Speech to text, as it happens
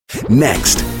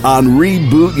Next on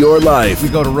Reboot Your Life. We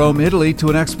go to Rome, Italy, to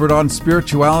an expert on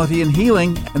spirituality and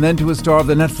healing, and then to a star of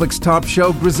the Netflix top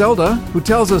show, Griselda, who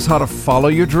tells us how to follow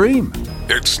your dream.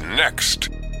 It's next.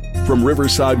 From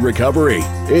Riverside Recovery,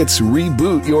 it's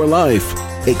Reboot Your Life.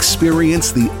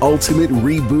 Experience the ultimate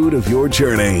reboot of your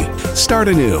journey. Start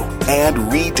anew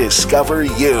and rediscover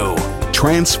you.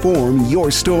 Transform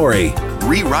your story.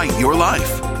 Rewrite your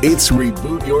life. It's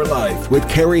Reboot Your Life with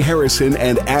Carrie Harrison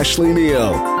and Ashley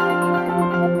Neal.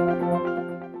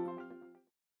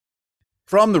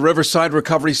 From the Riverside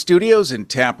Recovery Studios in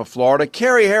Tampa, Florida,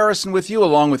 Carrie Harrison with you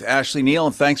along with Ashley Neal,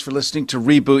 and thanks for listening to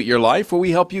Reboot Your Life, where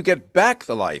we help you get back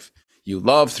the life you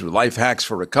love through life hacks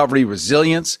for recovery,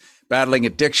 resilience, battling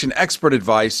addiction, expert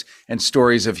advice, and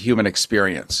stories of human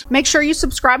experience. Make sure you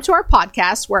subscribe to our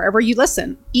podcast wherever you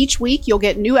listen. Each week, you'll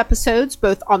get new episodes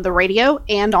both on the radio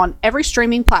and on every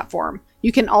streaming platform.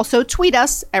 You can also tweet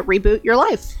us at Reboot Your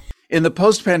Life. In the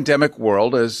post-pandemic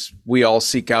world, as we all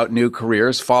seek out new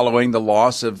careers following the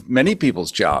loss of many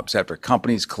people's jobs after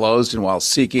companies closed and while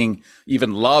seeking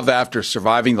even love after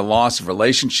surviving the loss of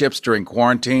relationships during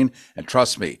quarantine, and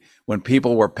trust me, when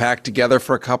people were packed together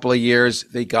for a couple of years,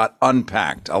 they got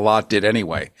unpacked. A lot did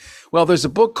anyway. Well, there's a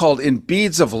book called In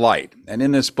Beads of Light, and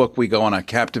in this book, we go on a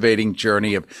captivating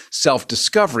journey of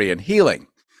self-discovery and healing.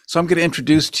 So I'm going to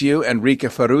introduce to you Enrica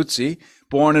Farruzzi,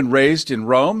 born and raised in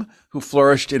Rome, who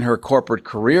flourished in her corporate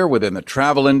career within the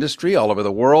travel industry all over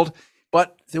the world.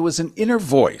 But there was an inner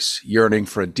voice yearning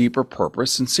for a deeper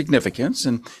purpose and significance.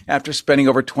 And after spending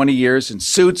over 20 years in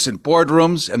suits and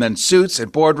boardrooms, and then suits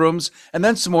and boardrooms, and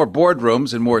then some more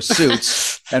boardrooms and more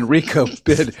suits, Enrica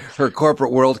bid her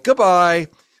corporate world goodbye,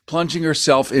 plunging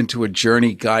herself into a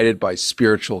journey guided by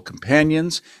spiritual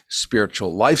companions,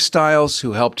 spiritual lifestyles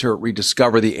who helped her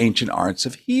rediscover the ancient arts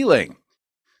of healing.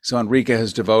 So Enrica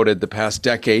has devoted the past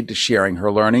decade to sharing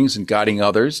her learnings and guiding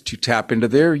others to tap into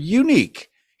their unique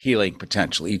healing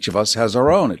potential. Each of us has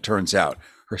our own, it turns out.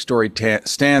 Her story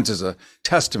stands as a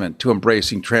testament to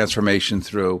embracing transformation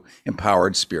through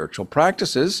empowered spiritual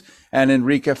practices. And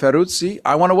Enrica Ferruzzi,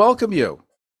 I want to welcome you.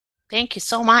 Thank you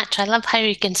so much. I love how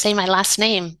you can say my last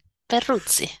name,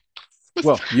 Ferruzzi.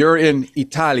 Well, you're in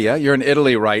Italia, you're in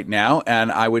Italy right now,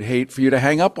 and I would hate for you to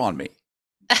hang up on me.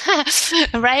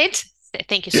 Right?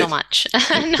 Thank you so much.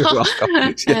 You're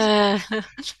welcome.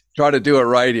 Try to do it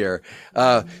right here.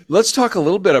 Let's talk a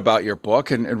little bit about your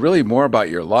book and really more about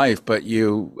your life, but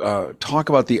you talk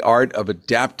about the art of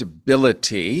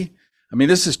adaptability. I mean,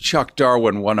 this is Chuck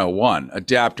Darwin 101,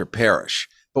 adapt or perish.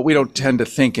 But we don't tend to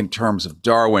think in terms of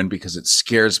Darwin because it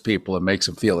scares people and makes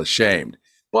them feel ashamed.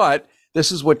 But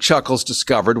this is what Chuckles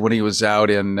discovered when he was out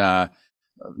in,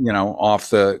 off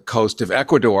the coast of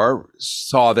Ecuador,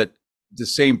 saw that the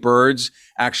same birds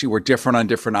actually were different on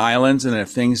different islands. And if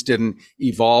things didn't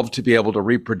evolve to be able to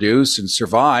reproduce and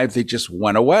survive, they just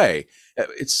went away.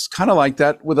 It's kind of like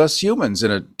that with us humans in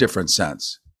a different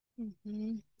sense.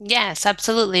 Mm-hmm. Yes,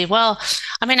 absolutely. Well,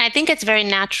 I mean, I think it's very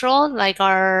natural, like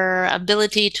our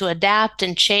ability to adapt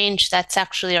and change, that's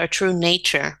actually our true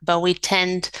nature. But we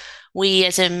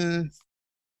as in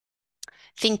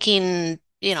thinking,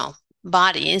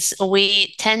 bodies,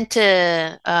 we tend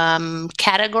to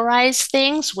categorize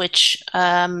things, which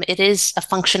it is a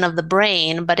function of the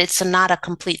brain, but it's not a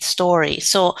complete story.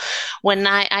 So when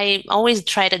I always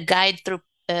try to guide through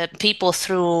people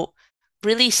through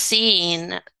really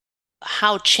seeing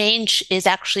how change is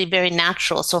actually very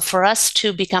natural. So for us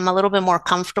to become a little bit more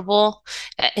comfortable,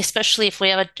 especially if we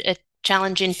have a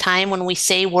challenging time when we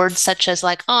say words such as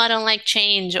like, oh, I don't like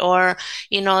change, or,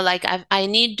 like I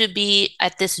need to be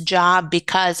at this job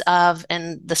because of,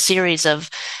 and the series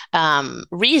of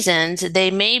reasons,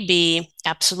 they may be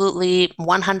absolutely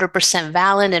 100%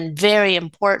 valid and very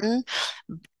important,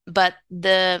 but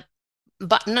no,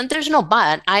 there's no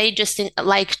but. I just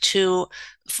like to,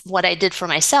 what I did for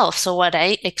myself. So what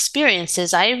I experienced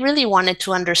is I really wanted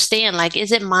to understand, like,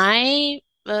 is it my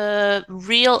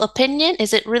real opinion?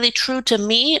 Is it really true to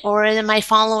me, or am I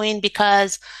following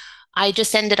because I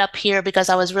just ended up here because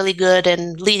I was really good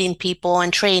in leading people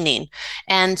and training?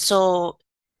 And so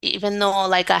even though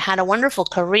like I had a wonderful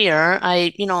career,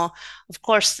 of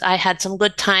course I had some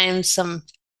good times, some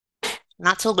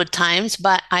not so good times,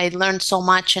 but I learned so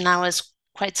much and I was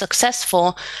quite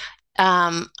successful.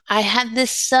 I had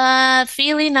this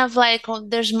feeling of like, oh,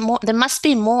 there's more, there must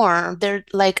be more.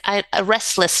 A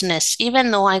restlessness, even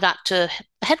though I got to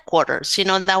headquarters,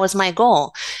 that was my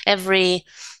goal. Every,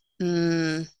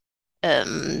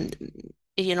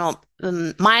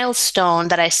 milestone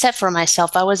that I set for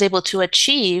myself, I was able to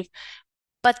achieve,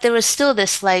 but there was still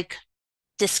this like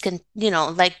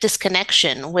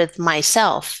disconnection with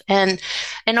myself. And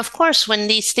of course, when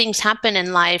these things happen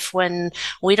in life, when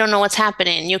we don't know what's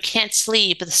happening, you can't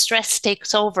sleep, the stress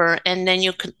takes over, and then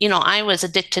I was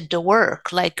addicted to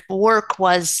work. Like, work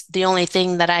was the only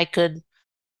thing that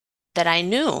I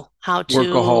knew how to.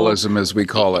 Workaholism, as we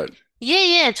call it. Yeah,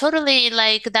 yeah, totally.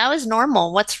 Like, that was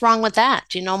normal. What's wrong with that?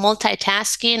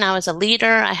 Multitasking. I was a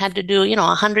leader. I had to do,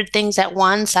 100 things at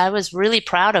once. I was really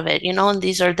proud of it, and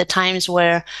these are the times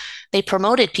where they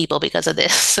promoted people because of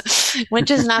this, which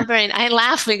is not very, I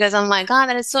laugh because I'm like, oh,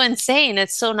 that is so insane.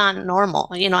 It's so not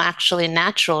normal, actually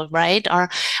natural, right? Or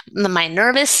my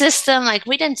nervous system, like,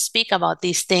 we didn't speak about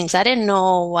these things. I didn't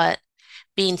know what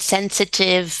being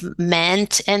sensitive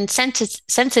meant, and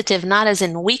sensitive not as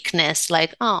in weakness,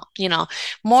 like, oh,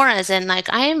 more as in, like,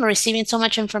 I am receiving so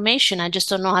much information, I just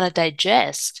don't know how to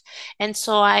digest. And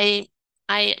so I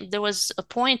there was a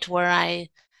point where I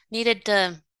needed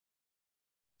to,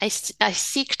 I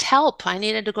seeked help. I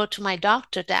needed to go to my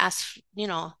doctor to ask,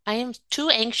 I am too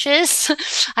anxious.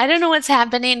 I don't know what's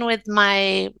happening with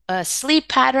my sleep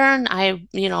pattern.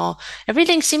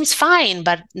 Everything seems fine,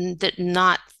 but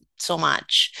not so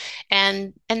much.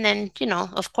 And then,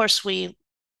 of course,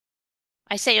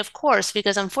 I say of course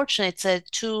because unfortunately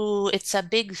it's a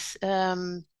big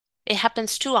it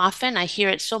happens too often. I hear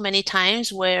it so many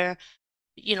times where,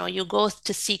 you go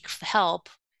to seek help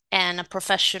and a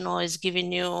professional is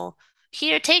giving you,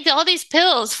 here, take all these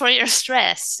pills for your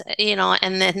stress,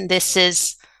 and then this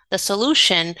is the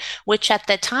solution, which at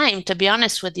the time, to be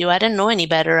honest with you, I didn't know any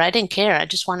better. I didn't care. I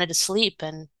just wanted to sleep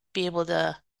and be able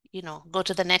to, go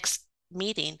to the next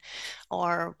meeting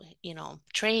or,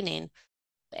 training.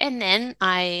 And then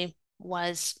I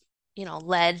was,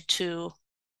 led to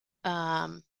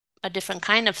um, a different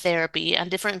kind of therapy, a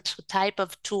different type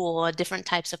of tool, different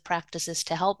types of practices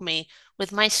to help me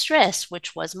with my stress,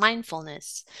 which was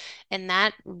mindfulness. And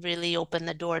that really opened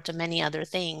the door to many other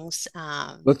things.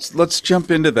 Let's jump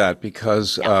into that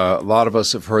because Yeah. a lot of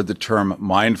us have heard the term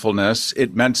mindfulness.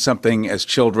 It meant something as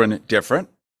children different.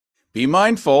 Be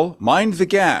mindful, mind the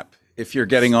gap if you're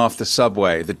getting off the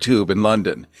subway, the tube in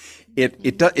London.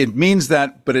 It means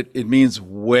that, but it means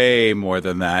way more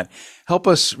than that. Help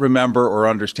us remember or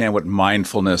understand what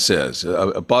mindfulness is.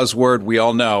 A buzzword we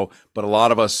all know, but a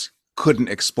lot of us couldn't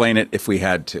explain it if we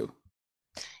had to.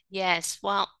 Yes.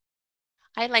 Well,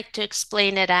 I like to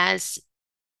explain it as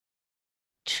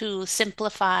to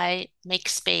simplify, make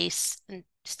space, and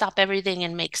stop everything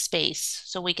and make space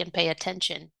so we can pay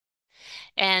attention.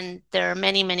 And there are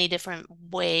many, many different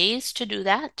ways to do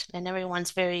that, and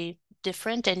everyone's very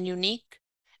different and unique.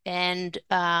 And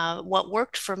what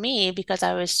worked for me, because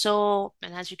I was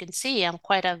and as you can see, I'm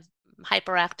quite a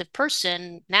hyperactive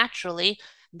person naturally,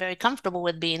 very comfortable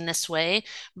with being this way,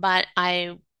 but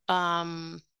I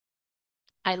learned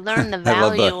the I love the,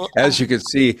 value. as you can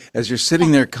see, as you're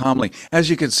sitting there calmly, as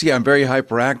you can see, I'm very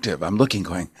hyperactive. I'm looking,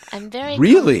 going, I'm very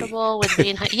really? comfortable with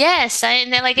being, yes,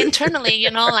 and then, like, internally,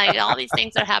 like, all these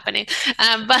things are happening.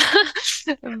 But,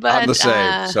 I'm the but,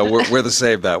 same. So we're the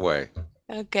same that way.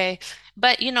 okay.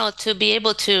 But, to be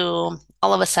able to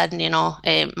all of a sudden,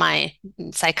 my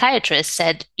psychiatrist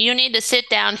said, you need to sit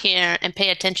down here and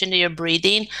pay attention to your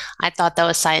breathing. I thought that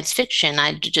was science fiction.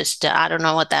 I don't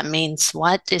know what that means.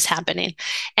 What is happening?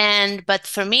 But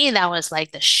for me, that was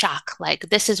like the shock. Like,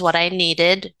 this is what I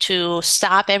needed to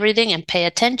stop everything and pay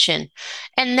attention.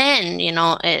 And then,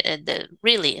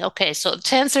 really, okay. So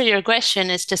to answer your question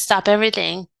is to stop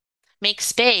everything, make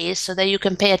space so that you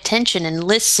can pay attention and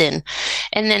listen.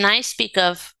 And then I speak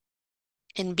of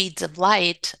in beads of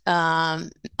light,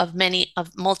 of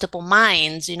multiple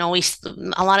minds. A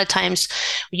lot of times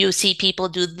you see people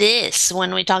do this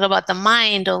when we talk about the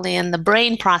mind only in the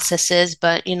brain processes,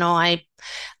 but I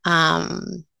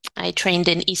trained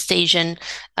in East Asian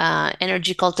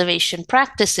energy cultivation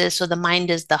practices. So the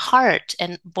mind is the heart,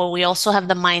 but we also have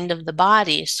the mind of the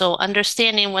body. So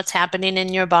understanding what's happening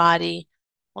in your body,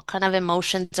 what kind of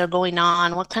emotions are going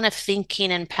on, what kind of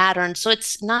thinking and patterns. So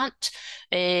it's not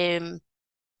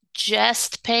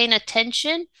just paying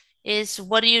attention, is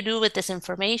what do you do with this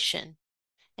information?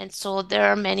 And so there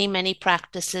are many, many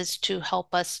practices to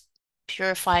help us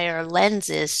purify our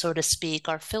lenses, so to speak,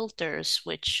 our filters,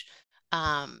 which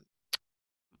um,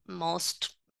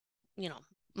 most,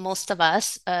 most of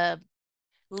us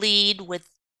lead with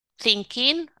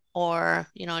thinking, or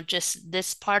just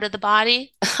this part of the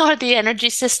body or the energy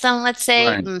system, let's say,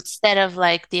 Right. instead of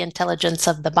like the intelligence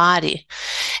of the body.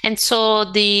 And so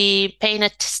the paying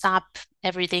it to stop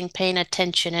everything, paying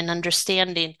attention and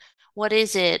understanding what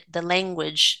is it, the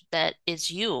language that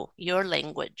is your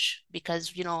language,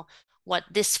 because what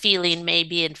this feeling may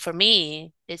be. And for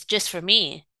me, it's just for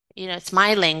me. It's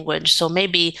my language. So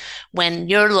maybe when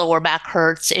your lower back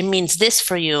hurts, it means this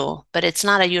for you, but it's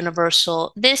not a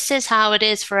universal, this is how it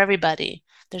is for everybody.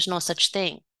 There's no such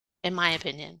thing, in my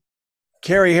opinion.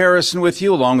 Carrie Harrison with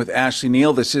you, along with Ashley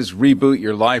Neal. This is Reboot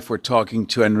Your Life. We're talking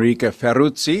to Enrica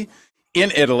Farruzzi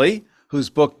in Italy, whose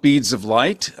book, Beads of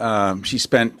Light. She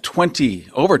spent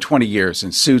over 20 years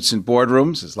in suits and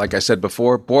boardrooms, as like I said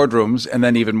before, boardrooms, and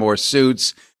then even more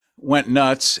suits. Went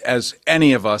nuts, as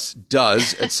any of us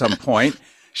does at some point.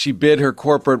 She bid her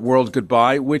corporate world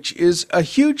goodbye, which is a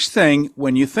huge thing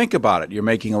when you think about it. You're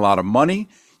making a lot of money.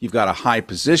 You've got a high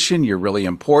position. You're really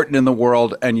important in the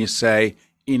world. And you say,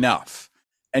 enough.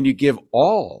 And you give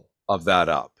all of that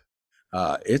up.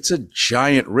 It's a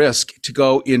giant risk to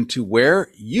go into where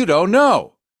you don't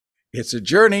know. It's a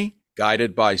journey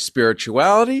guided by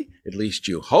spirituality, at least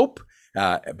you hope.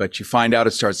 But you find out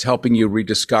it starts helping you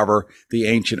rediscover the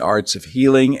ancient arts of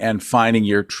healing and finding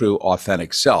your true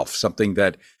authentic self, something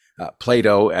that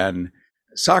Plato and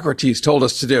Socrates told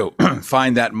us to do.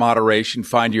 Find that moderation,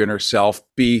 find your inner self,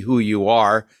 be who you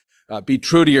are, be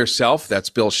true to yourself. That's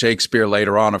Bill Shakespeare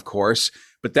later on, of course.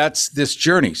 But that's this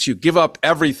journey. So you give up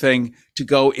everything to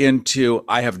go into,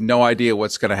 I have no idea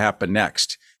what's going to happen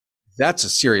next. That's a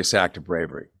serious act of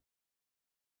bravery.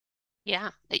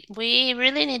 Yeah, we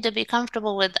really need to be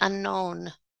comfortable with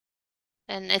unknown.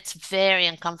 And it's very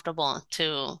uncomfortable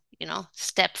to,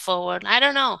 step forward. I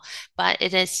don't know, but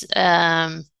it is,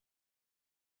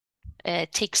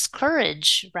 it takes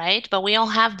courage, right? But we all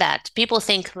have that. People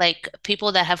think like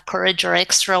people that have courage are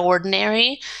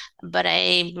extraordinary, but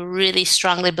I really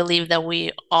strongly believe that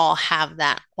we all have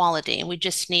that quality. We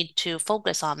just need to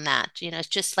focus on that. It's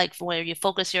just like where you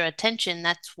focus your attention,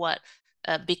 that's what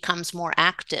becomes more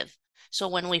active. So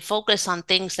when we focus on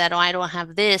things that, oh, I don't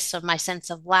have this, or my sense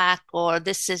of lack, or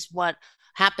this is what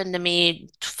happened to me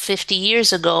 50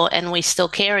 years ago, and we still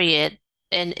carry it,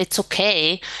 and it's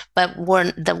okay, but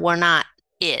we're not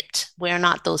it. We're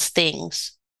not those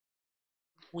things.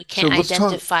 We can't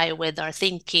identify with our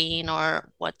thinking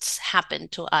or what's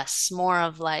happened to us. More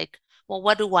of like, well,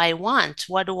 what do I want?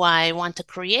 What do I want to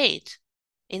create?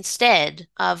 Instead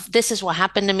of, this is what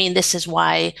happened to me, and this is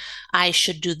why I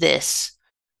should do this.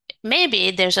 Maybe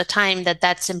there's a time that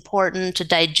that's important to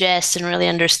digest and really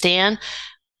understand,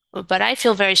 but I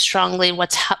feel very strongly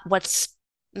what's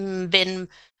been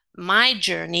my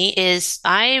journey is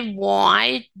I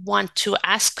want to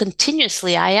ask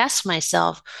continuously. I ask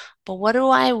myself, but what do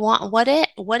I want?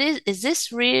 What is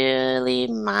this really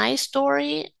my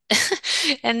story?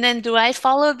 And then do I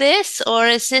follow this, or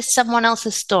is this someone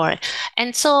else's story?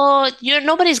 And so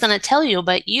nobody's going to tell you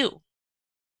but you.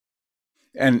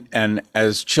 And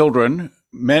as children,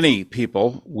 many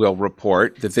people will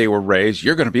report that they were raised,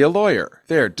 you're going to be a lawyer.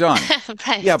 They're done.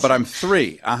 Right. Yeah, but I'm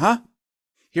 3.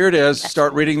 Here it is.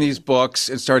 Start reading these books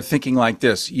and start thinking like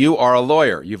this. You are a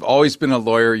lawyer. You've always been a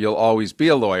lawyer. You'll always be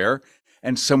a lawyer.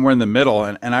 And somewhere in the middle,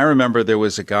 and I remember there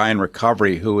was a guy in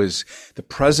recovery who was the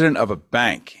president of a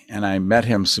bank. And I met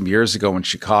him some years ago in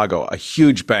Chicago, a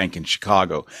huge bank in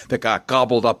Chicago that got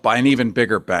gobbled up by an even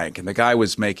bigger bank. And the guy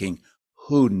was making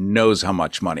who knows how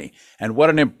much money. And what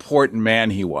an important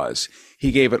man he was.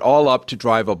 He gave it all up to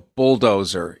drive a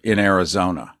bulldozer in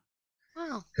Arizona.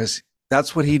 Wow. Because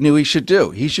that's what he knew he should do.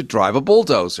 He should drive a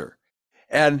bulldozer.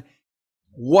 And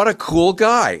what a cool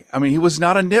guy. I mean, he was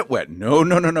not a nitwit.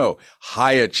 No.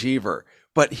 High achiever.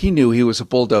 But he knew he was a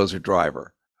bulldozer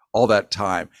driver all that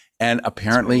time. And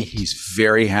apparently he's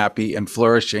very happy and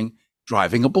flourishing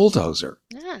driving a bulldozer.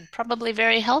 Yeah, probably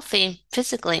very healthy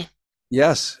physically.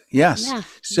 Yes. Yeah.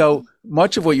 So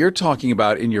much of what you're talking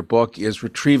about in your book is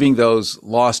retrieving those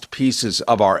lost pieces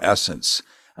of our essence,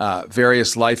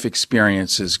 various life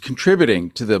experiences contributing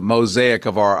to the mosaic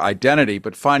of our identity,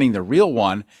 but finding the real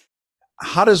one.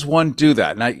 How does one do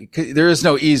that? Now, there is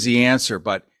no easy answer,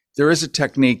 but there is a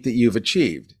technique that you've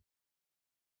achieved.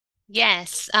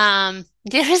 Yes. There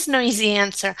is no easy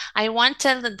answer. I want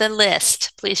the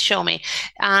list. Please show me.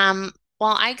 Well,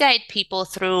 I guide people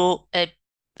through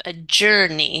a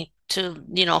journey to,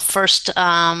 first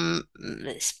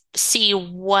see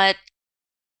what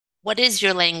is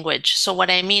your language. So what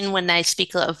I mean when I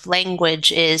speak of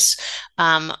language is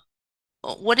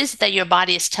what is it that your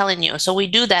body is telling you? So we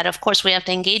do that. Of course, we have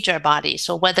to engage our body.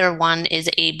 So whether one is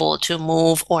able to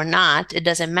move or not, it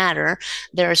doesn't matter.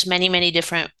 There's many, many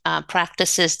different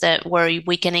practices where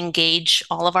we can engage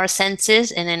all of our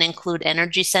senses and then include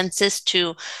energy senses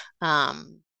to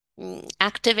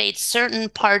activate certain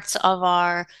parts of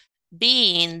our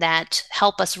being that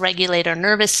help us regulate our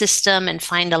nervous system and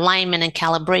find alignment and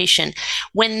calibration.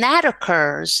 When that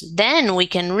occurs, then we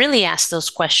can really ask those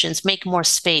questions, make more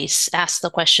space, ask the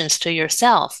questions to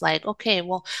yourself, like, okay,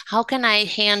 well, how can I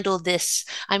handle this?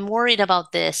 I'm worried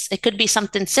about this. It could be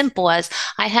something simple as,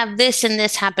 I have this and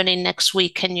this happening next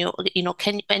week. Can you,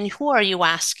 and who are you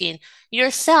asking?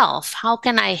 Yourself. How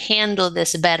can I handle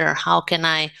this better? How can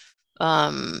I,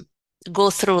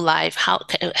 go through life,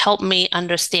 help me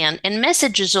understand. And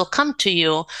messages will come to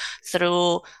you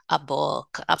through a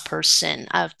book, a person,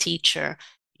 a teacher,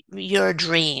 your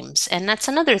dreams. And that's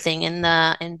another thing.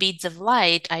 In Beads of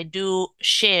Light, I do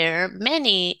share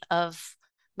many of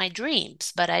my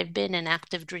dreams, but I've been an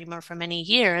active dreamer for many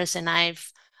years, and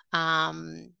I've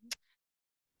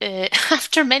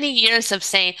after many years of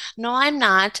saying, no, I'm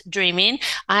not dreaming,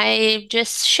 I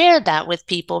just shared that with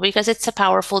people because it's a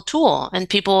powerful tool, and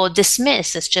people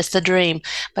dismiss it's just a dream.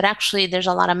 But actually, there's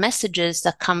a lot of messages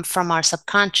that come from our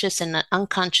subconscious and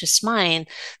unconscious mind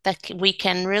that we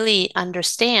can really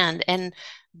understand. And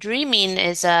dreaming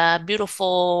is a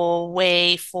beautiful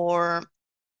way for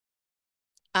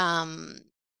us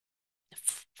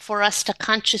to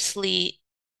consciously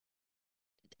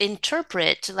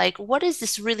interpret, like, what does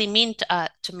this really mean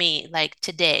to me, like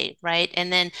today, right?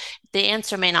 And then the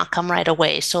answer may not come right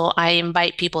away. So I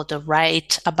invite people to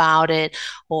write about it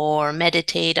or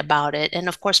meditate about it. And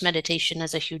of course, meditation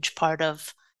is a huge part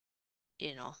of,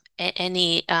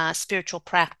 any spiritual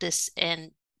practice and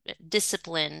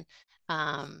discipline.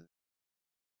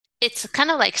 It's kind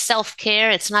of like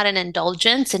self-care. It's not an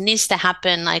indulgence. It needs to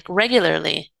happen like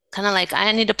regularly. Kind of like,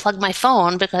 I need to plug my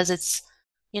phone because it's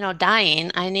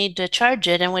dying. I need to charge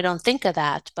it, and we don't think of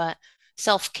that. But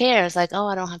self-care is like, oh,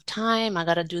 I don't have time. I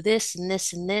got to do this and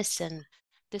this and this, and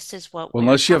this is what. Well,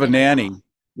 unless you have a nanny,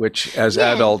 which as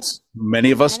adults,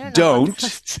 many of us don't.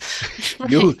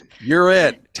 Right. You're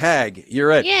it. Tag.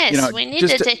 You're it. Yes, we need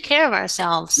to take care of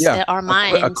ourselves. Yeah, our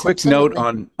minds. A quick note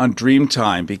on dream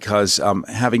time, because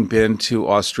having been to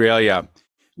Australia,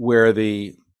 where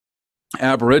the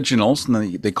Aboriginals,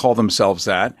 and they call themselves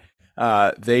that,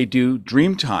 they do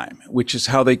dream time, which is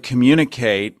how they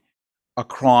communicate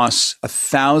across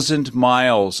 1,000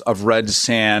 miles of red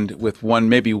sand with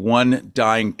maybe one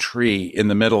dying tree in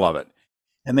the middle of it.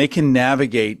 And they can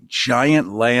navigate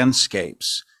giant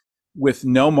landscapes with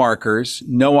no markers,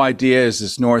 no idea is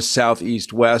this north, south,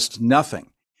 east, west,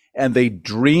 nothing. And they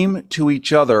dream to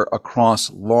each other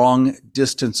across long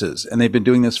distances. And they've been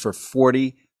doing this for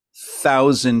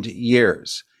 40,000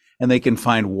 years. And they can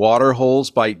find water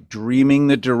holes by dreaming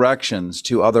the directions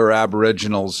to other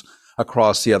Aboriginals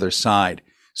across the other side.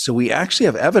 So we actually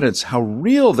have evidence how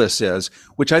real this is,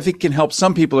 which I think can help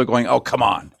some people who are going, oh, come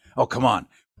on.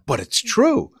 But it's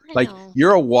true. Like,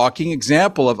 you're a walking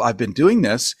example of, I've been doing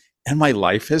this and my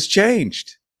life has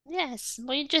changed. Yes,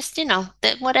 we just,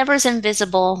 that whatever's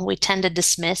invisible, we tend to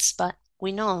dismiss, but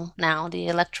we know now the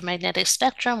electromagnetic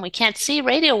spectrum. We can't see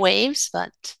radio waves,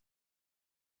 but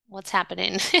what's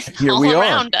happening all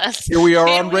around us. Here we are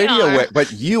on radio wave,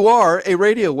 but you are a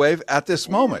radio wave at this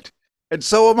moment, and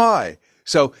so am I.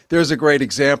 So there's a great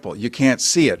example. You can't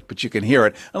see it, but you can hear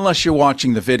it. Unless you're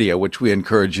watching the video, which we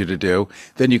encourage you to do,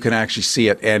 then you can actually see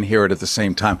it and hear it at the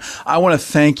same time. I want to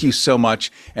thank you so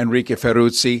much, Enrica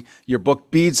Farruzzi. Your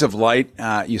book, Beads of Light,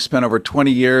 you spent over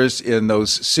 20 years in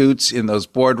those suits, in those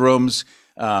boardrooms,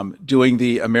 doing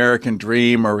the American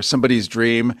dream or somebody's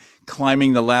dream,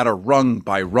 climbing the ladder rung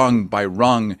by rung by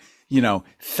rung,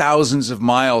 thousands of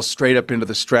miles straight up into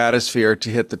the stratosphere to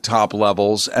hit the top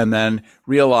levels, and then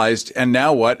realized, and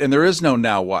now what? And there is no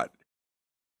now what,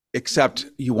 except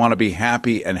you want to be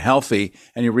happy and healthy.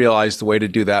 And you realize the way to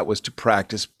do that was to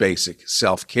practice basic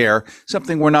self-care,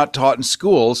 something we're not taught in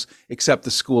schools, except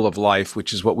the School of Life,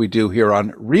 which is what we do here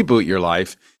on Reboot Your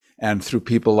Life, and through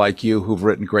people like you who've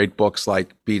written great books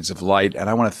like Beads of Light. And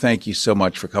I want to thank you so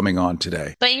much for coming on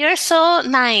today. But you're so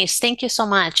nice. Thank you so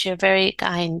much. You're very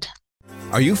kind.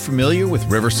 Are you familiar with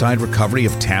Riverside Recovery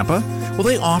of Tampa? Well,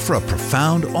 they offer a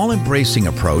profound, all-embracing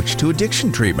approach to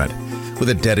addiction treatment. With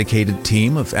a dedicated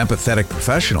team of empathetic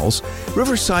professionals,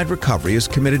 Riverside Recovery is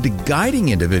committed to guiding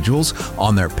individuals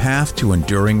on their path to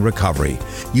enduring recovery,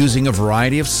 using a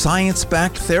variety of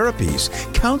science-backed therapies,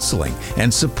 counseling,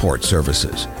 and support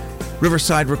services.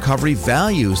 Riverside Recovery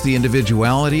values the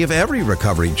individuality of every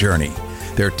recovery journey.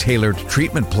 Their tailored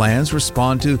treatment plans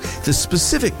respond to the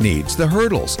specific needs, the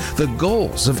hurdles, the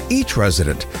goals of each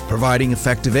resident, providing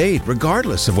effective aid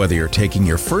regardless of whether you're taking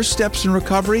your first steps in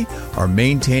recovery or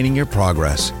maintaining your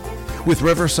progress. With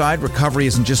Riverside, recovery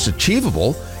isn't just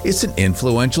achievable, it's an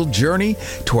influential journey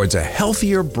towards a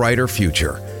healthier, brighter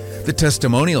future. The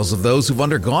testimonials of those who've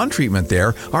undergone treatment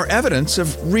there are evidence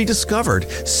of rediscovered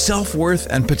self-worth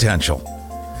and potential.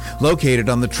 Located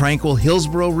on the tranquil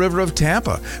Hillsborough River of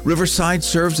Tampa, Riverside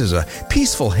serves as a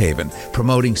peaceful haven,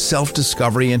 promoting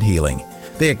self-discovery and healing.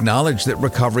 They acknowledge that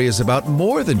recovery is about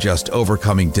more than just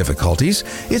overcoming difficulties.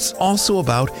 It's also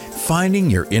about finding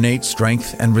your innate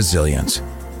strength and resilience.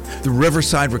 The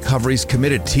Riverside Recovery's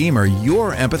committed team are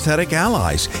your empathetic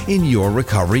allies in your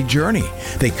recovery journey.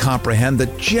 They comprehend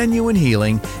that genuine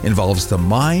healing involves the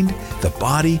mind, the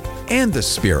body, and the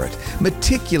spirit,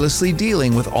 meticulously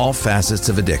dealing with all facets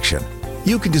of addiction.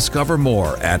 You can discover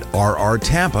more at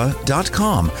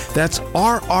rrtampa.com. That's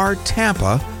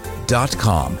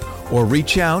rrtampa.com. Or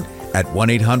reach out at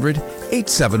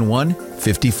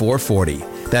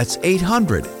 1-800-871-5440. That's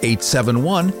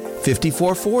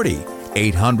 800-871-5440.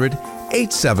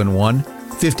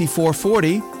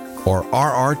 800-871-5440 or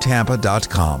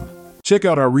rrtampa.com. Check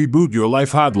out our Reboot Your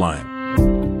Life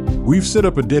hotline. We've set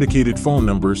up a dedicated phone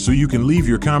number so you can leave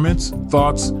your comments,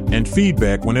 thoughts, and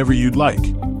feedback whenever you'd like.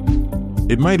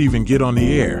 It might even get on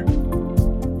the air.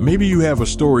 Maybe you have a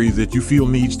story that you feel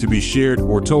needs to be shared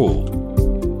or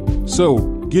told. So,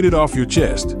 get it off your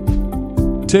chest.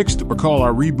 Text or call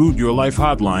our Reboot Your Life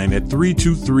hotline at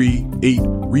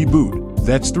 323-8-REBOOT.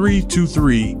 That's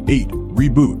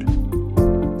 323-8-REBOOT.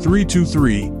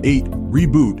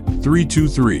 323-8-REBOOT.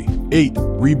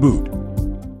 323-8-REBOOT.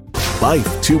 Life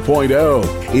 2.0.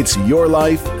 It's your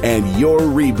life and your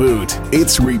reboot.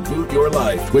 It's Reboot Your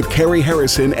Life with Carrie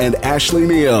Harrison and Ashley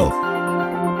Neal.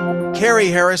 Carrie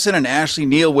Harrison and Ashley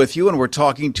Neal with you, and we're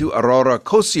talking to Aurora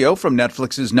Cossio from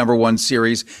Netflix's #1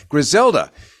 series,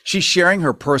 Griselda. She's sharing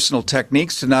her personal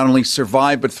techniques to not only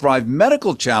survive but thrive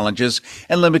medical challenges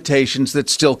and limitations that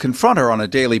still confront her on a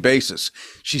daily basis.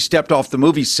 She stepped off the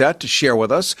movie set to share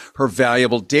with us her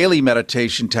valuable daily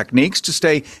meditation techniques to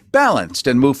stay balanced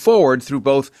and move forward through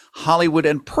both Hollywood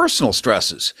and personal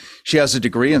stresses. She has a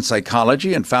degree in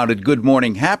psychology and founded Good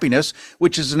Morning Happiness,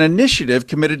 which is an initiative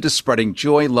committed to spreading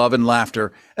joy, love, and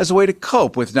laughter as a way to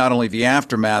cope with not only the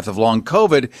aftermath of long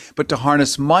COVID, but to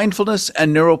harness mindfulness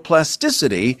and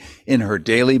neuroplasticity in her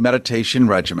daily meditation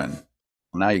regimen.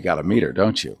 Now you got to meet her,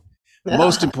 don't you?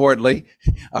 Most importantly,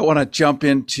 I want to jump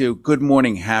into Good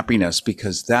Morning Happiness,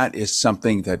 because that is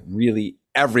something that really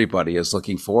everybody is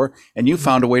looking for, and you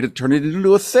found a way to turn it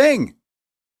into a thing.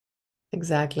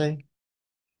 Exactly.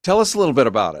 Tell us a little bit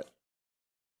about it.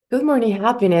 Good Morning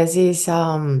Happiness is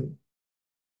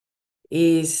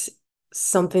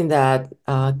something that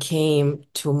came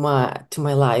to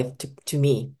my life, to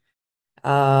me.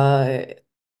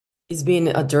 It's been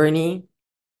a journey.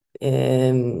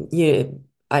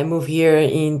 I moved here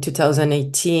in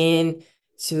 2018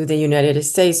 to the United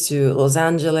States, to Los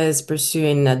Angeles,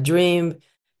 pursuing a dream.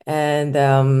 And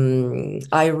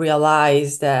I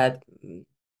realized that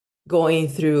going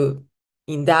through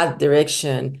in that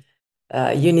direction,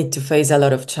 you need to face a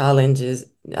lot of challenges.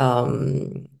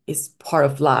 It's part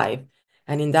of life.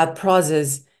 And in that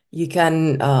process, you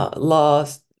can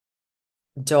lose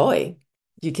joy.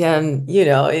 You can,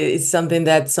 it's something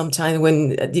that sometimes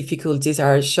when difficulties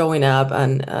are showing up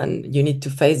and you need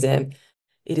to face them,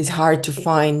 it is hard to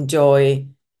find joy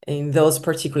in those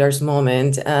particular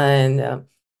moments. And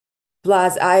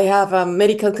plus, I have a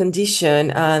medical condition,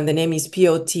 and the name is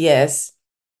POTS.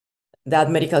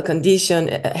 That medical condition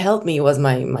helped me, was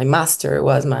my master,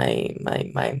 was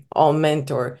my own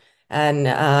mentor. And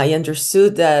I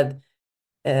understood that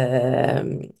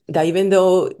even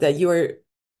though that you are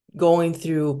going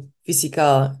through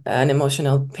physical and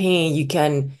emotional pain, you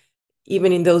can,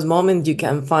 even in those moments, you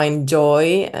can find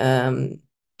joy,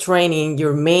 training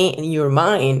your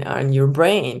mind and your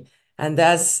brain. And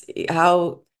that's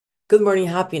how Good Morning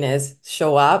Happiness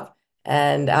show up.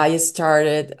 And I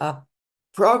started a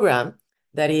program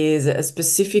that is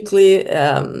specifically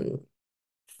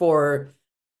for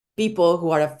people who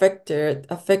are affected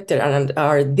and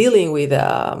are dealing with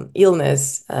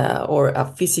illness or a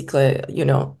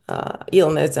physical,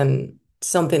 illness, and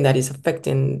something that is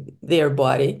affecting their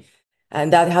body.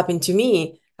 And that happened to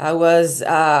me. I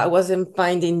wasn't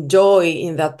finding joy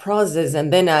in that process,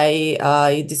 and then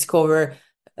I discovered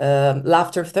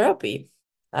laughter therapy.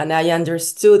 And I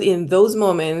understood in those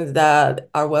moments that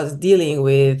I was dealing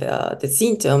with the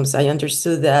symptoms, I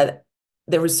understood that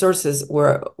the resources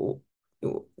were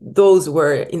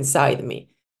inside me.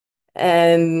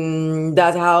 And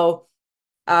that's how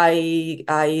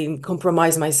I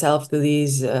compromised myself to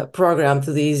this program,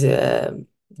 to this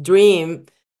dream,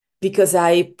 because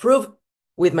I proved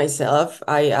with myself,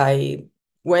 I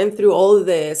went through all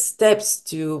the steps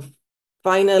to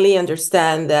finally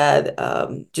understand that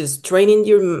just training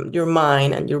your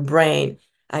mind and your brain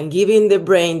and giving the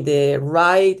brain the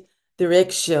right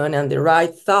direction and the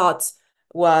right thoughts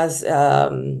was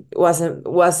a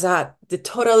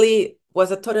totally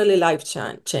life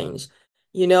change.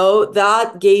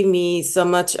 That gave me so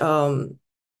much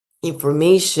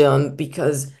information,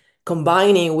 because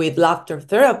combining with laughter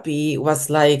therapy was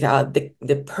like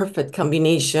the perfect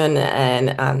combination,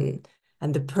 and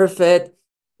the perfect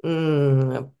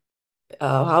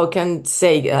how can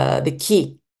say the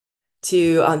key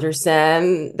to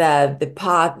understand that the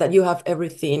path that you have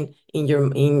everything in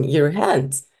your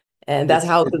hands, and that's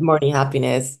how Good Morning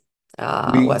Happiness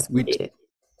was created.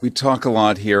 We talk a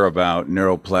lot here about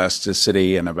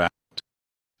neuroplasticity and about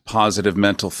positive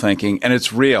mental thinking, and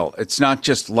it's real. It's not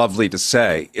just lovely to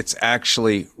say, it's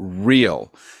actually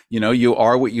real. You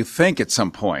are what you think at some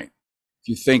point. If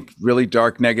you think really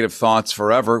dark, negative thoughts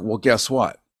forever, well, guess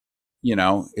what?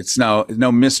 It's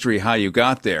no mystery how you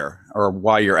got there or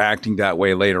why you're acting that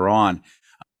way later on.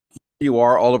 You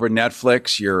are all over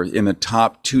Netflix. You're in the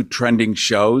top 2 trending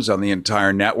shows on the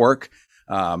entire network.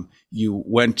 You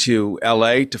went to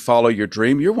LA to follow your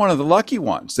dream. You're one of the lucky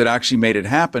ones that actually made it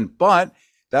happen. But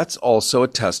that's also a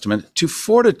testament to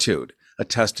fortitude, a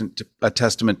testament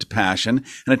to passion,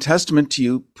 and a testament to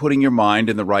you putting your mind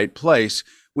in the right place,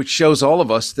 which shows all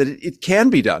of us that it can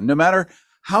be done, no matter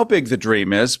how big the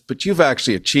dream is, but you've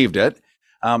actually achieved it.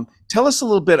 Tell us a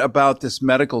little bit about this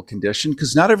medical condition,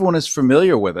 because not everyone is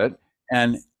familiar with it,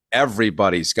 and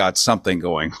everybody's got something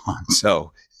going on.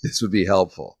 So this would be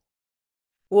helpful.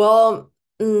 Well,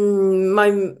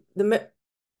 the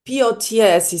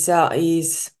POTS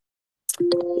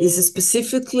is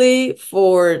specifically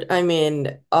for,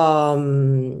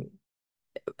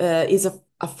 is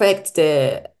affect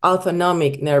the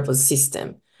autonomic nervous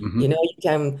system. Mm-hmm.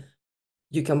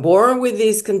 You can born with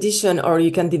this condition, or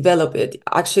you can develop it.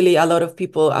 Actually, a lot of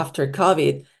people after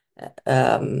COVID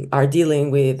are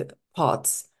dealing with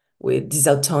POTS, with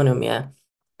dysautonomia.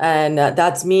 And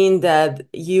that means that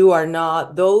you are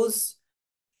not, those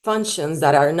functions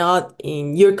that are not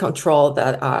in your control,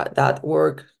 that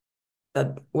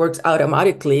works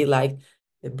automatically, like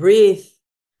the breath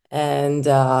and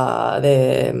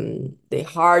the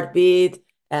heartbeat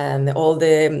and all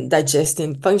the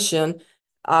digesting function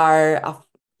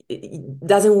it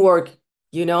doesn't work,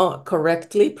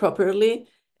 correctly, properly,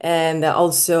 and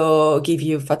also give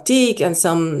you fatigue and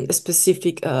some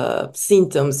specific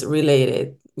symptoms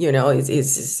related.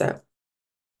 It's a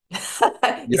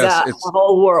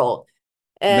whole world.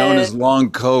 Known as long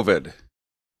COVID.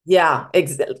 Yeah,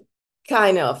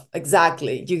 kind of,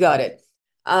 exactly. You got it.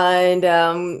 And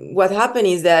what happened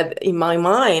is that in my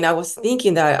mind, I was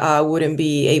thinking that I wouldn't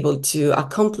be able to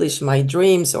accomplish my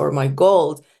dreams or my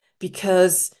goals,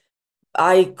 because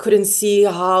I couldn't see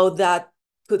how that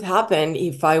could happen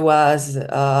if I was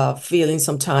feeling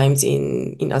sometimes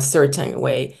in a certain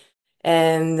way.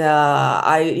 And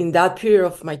in that period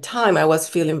of my time, I was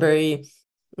feeling very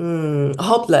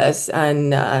hopeless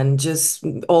and just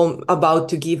all about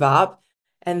to give up.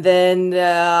 And then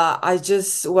I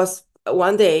just was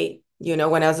one day,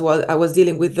 when I was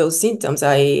dealing with those symptoms,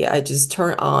 I just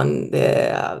turned on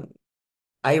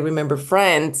I remember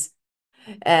Friends,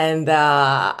 and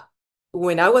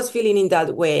when I was feeling in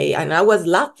that way and I was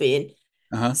laughing,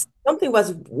 something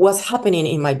was happening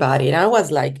in my body, and I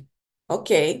was like,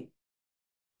 okay,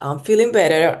 I'm feeling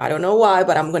better. I don't know why,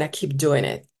 but I'm gonna keep doing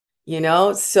it.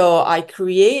 So I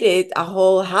created a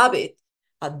whole habit,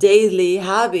 a daily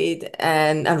habit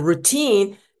and a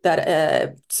routine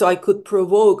that so I could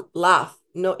provoke laugh.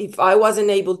 If I wasn't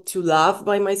able to laugh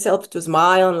by myself, to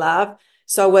smile and laugh,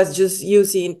 so I was just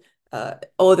using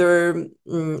other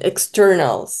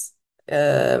externals,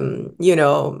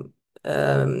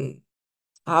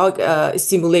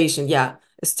 stimulation,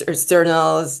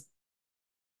 externals,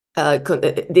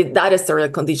 that external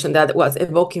condition that was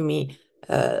evoking me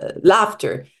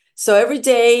laughter. So every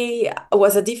day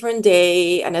was a different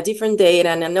day, and a different day,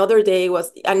 and another day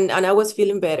was, and I was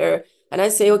feeling better. And I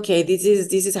say, okay, this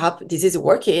is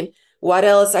working. What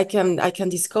else I can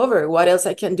discover? What else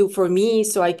I can do for me,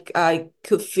 so I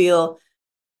could feel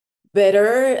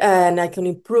better, and I can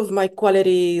improve my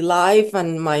quality life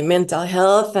and my mental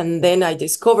health. And then I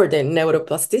discovered the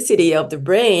neuroplasticity of the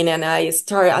brain, and I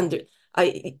started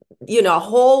a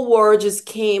whole world just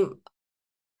came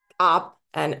up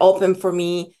and open for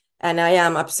me. And I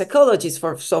am a psychologist,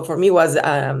 so for me was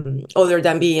other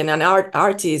than being an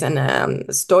artist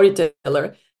and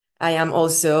storyteller, I am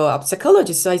also a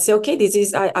psychologist. So I say, okay, this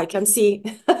is I can see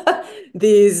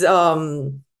this.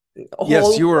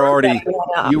 Yes, you were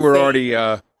already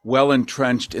well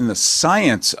entrenched in the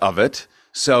science of it,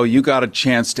 so you got a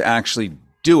chance to actually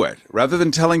do it rather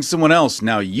than telling someone else,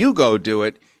 now you go do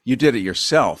it. You did it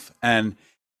yourself. And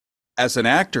as an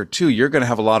actor too, you're going to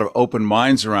have a lot of open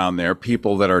minds around there,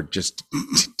 people that are just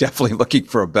definitely looking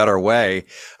for a better way.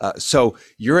 So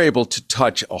you're able to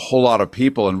touch a whole lot of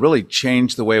people and really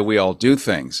change the way we all do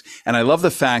things. And I love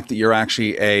the fact that you're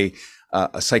actually a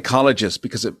psychologist,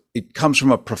 because it comes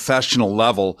from a professional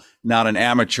level, not an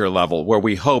amateur level, where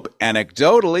we hope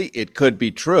anecdotally it could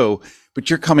be true, but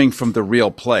you're coming from the real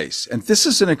place. And this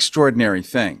is an extraordinary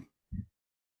thing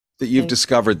that you've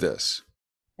discovered this.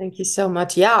 Thank you so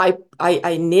much. Yeah,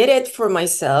 I need it for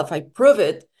myself. I prove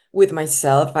it with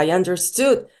myself. I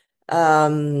understood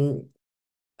how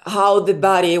the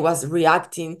body was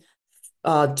reacting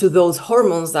to those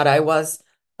hormones that I was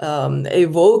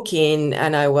evoking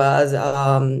and I was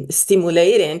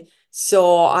stimulating.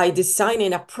 So I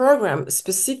designed a program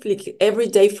specifically every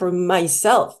day for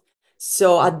myself.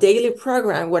 So a daily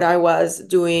program where I was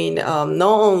doing not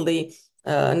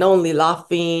only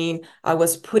laughing, I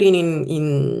was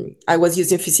putting I was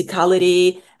using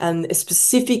physicality and a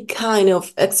specific kind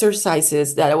of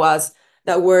exercises that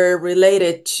were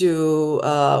related to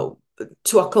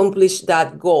accomplish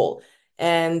that goal.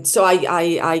 And so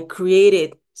I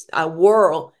created a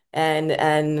world and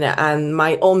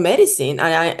my own medicine,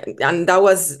 and that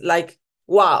was like,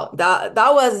 wow, that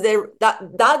was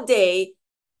that day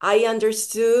I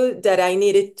understood that I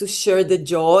needed to share the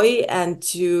joy and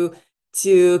to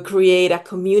create a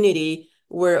community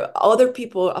where other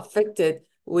people affected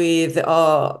with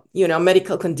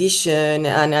medical condition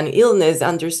and an illness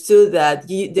understood that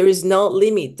there is no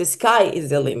limit. The sky is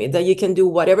the limit, that you can do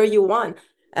whatever you want.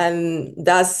 And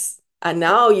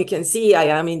now you can see I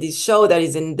am in this show that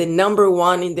is in the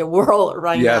 #1 in the world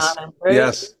right now. I'm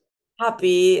very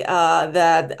happy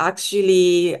that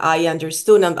actually I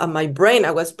understood, and my brain,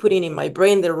 I was putting in my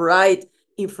brain the right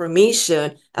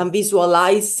information and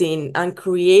visualizing and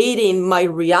creating my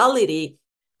reality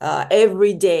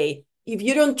every day. If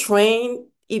you don't train,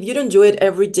 if you don't do it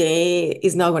every day,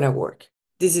 it's not going to work.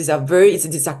 This is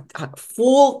it's a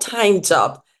full-time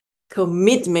job,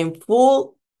 commitment,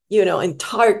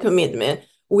 entire commitment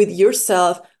with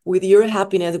yourself, with your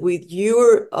happiness, with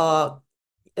your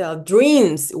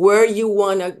dreams, what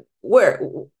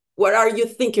are you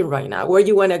thinking right now, where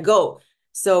you want to go.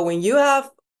 So when you have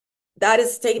that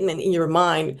statement in your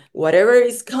mind, whatever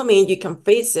is coming, you can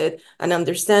face it, and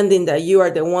understanding that you are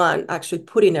the one actually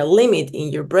putting a limit in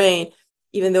your brain,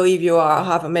 even though if you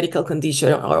have a medical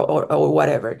condition or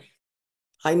whatever.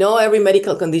 I know every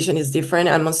medical condition is different.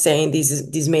 I'm not saying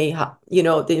this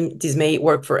may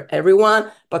work for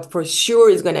everyone, but for sure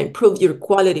it's going to improve your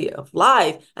quality of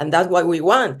life, and that's what we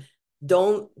want. We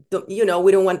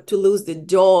don't want to lose the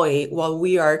joy while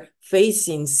we are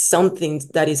facing something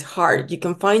that is hard. You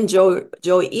can find joy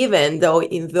even though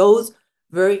in those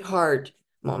very hard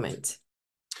moments.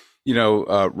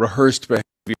 Rehearsed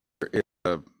behavior is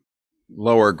a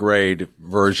lower grade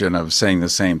version of saying the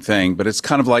same thing, but it's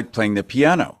kind of like playing the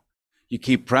piano. You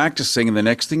keep practicing, and the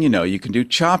next thing you know, you can do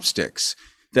chopsticks.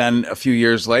 Then a few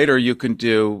years later, you can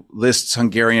do Liszt's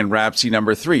Hungarian Rhapsody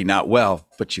No. 3. Not well,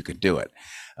 but you can do it.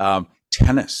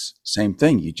 Tennis, same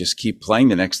thing. You just keep playing.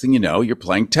 The next thing you know, you're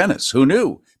playing tennis. Who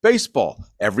knew? Baseball.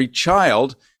 Every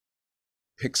child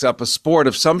picks up a sport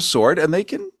of some sort, and they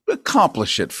can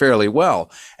accomplish it fairly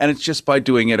well. And it's just by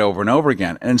doing it over and over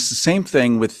again. And it's the same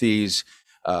thing with these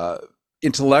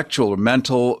intellectual or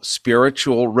mental,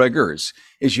 spiritual rigors,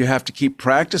 is you have to keep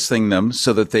practicing them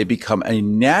so that they become a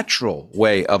natural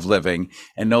way of living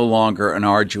and no longer an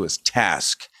arduous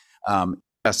task.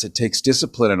 Yes, it takes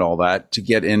discipline and all that to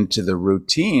get into the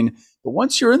routine. But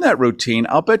once you're in that routine,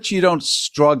 I'll bet you don't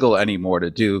struggle anymore to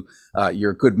do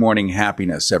your good morning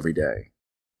happiness every day.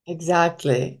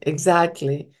 Exactly.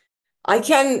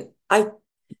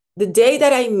 The day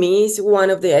that I miss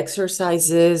one of the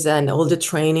exercises and all the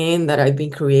training that I've been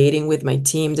creating with my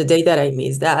team, the day that I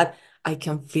miss that, I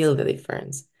can feel the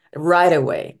difference right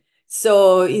away.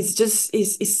 So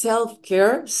it's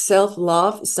self-care,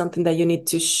 self-love is something that you need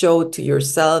to show to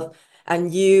yourself,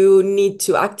 and you need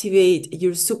to activate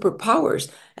your superpowers.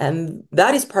 And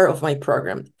that is part of my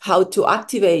program, how to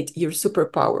activate your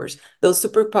superpowers, those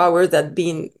superpowers that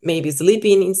been maybe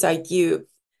sleeping inside you,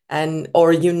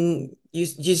 or you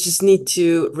just need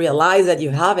to realize that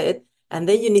you have it, and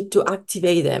then you need to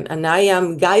activate them. And I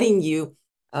am guiding you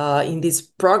in this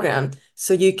program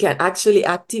so you can actually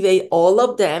activate all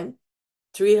of them,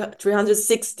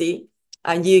 360,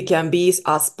 and you can be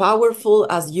as powerful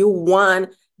as you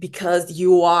want, because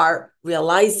you are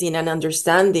realizing and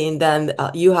understanding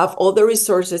that you have all the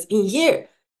resources in here.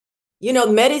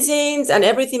 Medicines and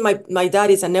everything. My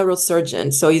dad is a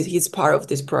neurosurgeon, so he's part of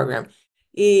this program.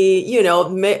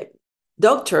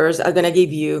 doctors are going to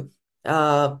give you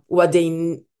what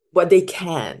they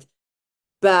can.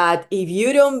 But if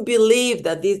you don't believe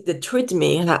that the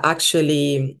treatment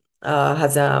actually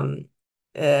has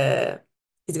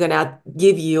it's gonna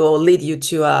give you or lead you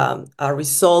to a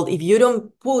result, if you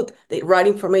don't put the right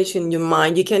information in your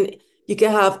mind, you can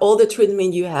have all the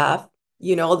treatment you have,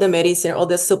 all the medicine, all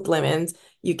the supplements,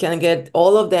 you can get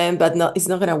all of them, but it's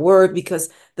not gonna work because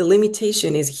the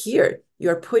limitation is here.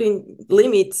 You are putting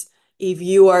limits if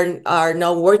you are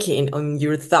not working on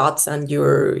your thoughts and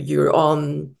your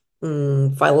own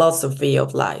philosophy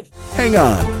of life. Hang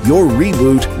on, your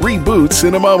reboot reboots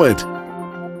in a moment.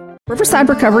 Riverside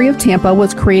Recovery of Tampa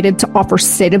was created to offer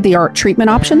state-of-the-art treatment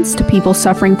options to people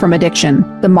suffering from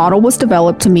addiction. The model was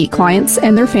developed to meet clients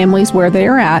and their families where they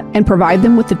are at and provide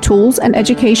them with the tools and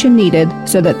education needed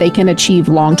so that they can achieve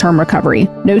long-term recovery.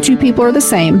 No two people are the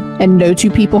same, and no two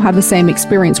people have the same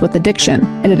experience with addiction.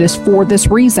 And it is for this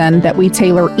reason that we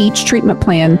tailor each treatment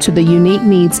plan to the unique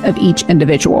needs of each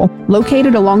individual.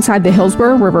 Located alongside the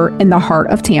Hillsborough River in the heart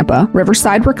of Tampa,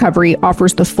 Riverside Recovery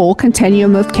offers the full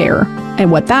continuum of care. And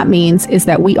what that means is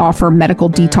that we offer medical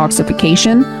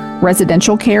detoxification,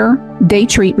 residential care, day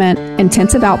treatment,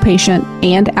 intensive outpatient,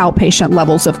 and outpatient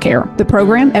levels of care. The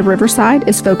program at Riverside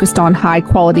is focused on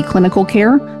high-quality clinical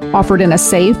care offered in a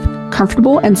safe,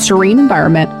 comfortable, and serene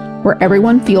environment where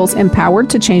everyone feels empowered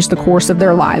to change the course of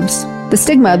their lives. The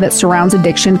stigma that surrounds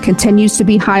addiction continues to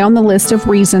be high on the list of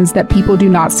reasons that people do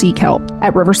not seek help.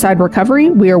 At Riverside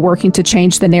Recovery, we are working to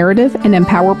change the narrative and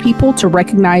empower people to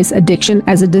recognize addiction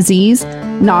as a disease,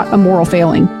 not a moral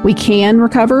failing. We can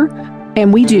recover,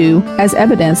 and we do, as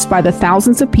evidenced by the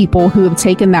thousands of people who have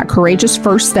taken that courageous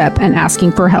first step and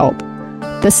asking for help.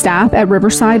 The staff at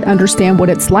Riverside understand what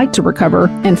it's like to recover.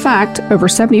 In fact, over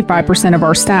 75% of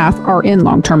our staff are in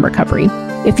long-term recovery.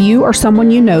 If you or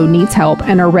someone you know needs help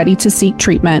and are ready to seek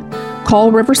treatment,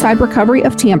 call Riverside Recovery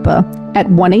of Tampa at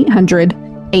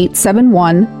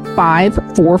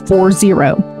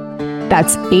 1-800-871-5440.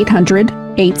 That's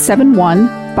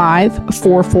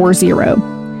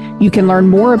 800-871-5440. You can learn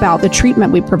more about the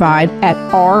treatment we provide at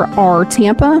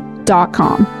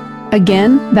rrtampa.com.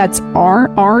 Again, that's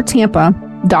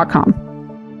rrtampa.com.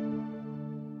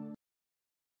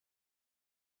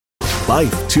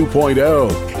 Life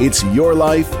 2.0. It's your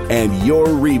life and your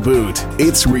reboot.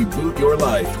 It's Reboot Your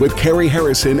Life with Carrie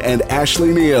Harrison and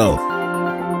Ashley Neal.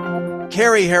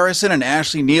 Carrie Harrison and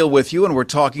Ashley Neal with you, and we're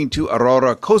talking to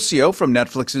Aurora Cossio from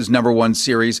Netflix's #1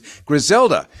 series,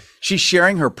 Griselda. She's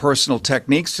sharing her personal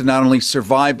techniques to not only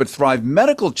survive but thrive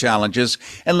medical challenges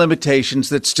and limitations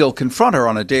that still confront her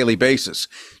on a daily basis.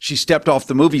 She stepped off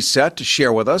the movie set to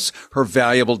share with us her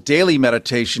valuable daily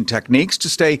meditation techniques to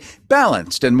stay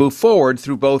balanced and move forward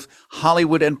through both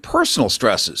Hollywood and personal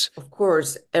stresses. Of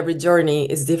course, every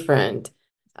journey is different.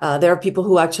 There are people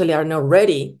who actually are not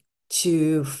ready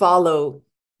to follow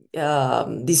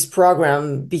this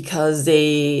program because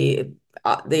they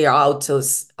are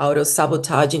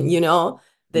auto-sabotaging,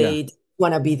 they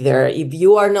want to be there. If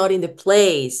you are not in the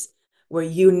place where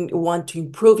you want to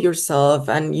improve yourself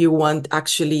and you want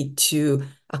actually to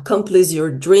accomplish your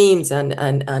dreams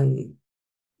and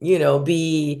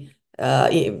be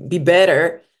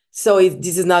better, so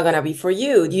this is not going to be for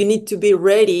you. You need to be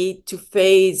ready to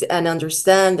face and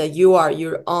understand that you are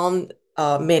your own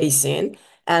medicine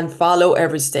and follow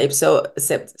every step. So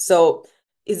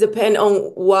it depends on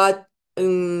what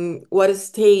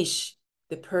stage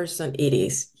the person it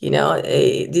is.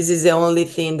 This is the only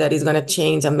thing that is going to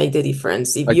change and make the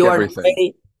difference. If you are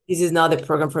ready, this is not the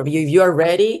program for you. If you are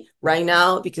ready right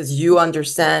now because you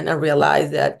understand and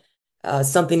realize that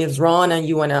something is wrong and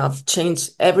you want to change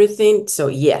everything, so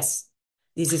yes,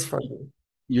 this is for you.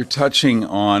 You're touching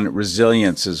on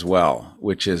resilience as well,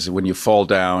 which is when you fall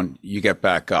down, you get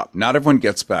back up. Not everyone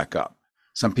gets back up.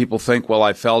 Some people think, well,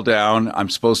 I fell down, I'm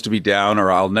supposed to be down, or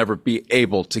I'll never be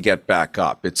able to get back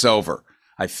up. It's over.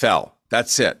 I fell.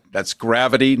 That's it. That's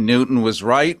gravity. Newton was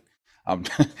right. I'm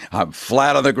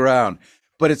flat on the ground.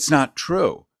 But it's not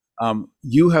true.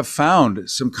 You have found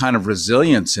some kind of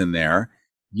resilience in there.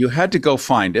 You had to go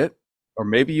find it, or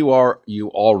maybe you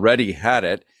already had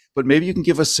it, but maybe you can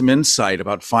give us some insight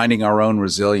about finding our own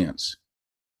resilience.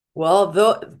 Well,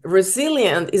 the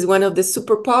resilience is one of the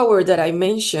superpowers that I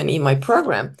mentioned in my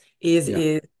program. Is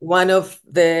one of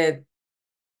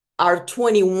our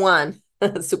 21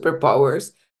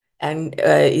 superpowers, and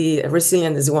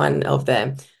resilience is one of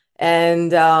them.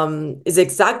 And is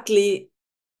exactly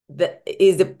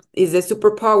is the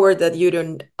superpower that you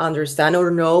don't understand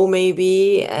or know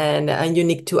maybe, and you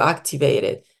need to activate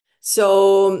it.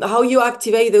 So how you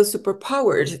activate those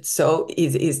superpowers? So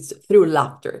is through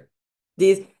laughter.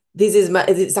 this this is my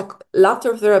it's a,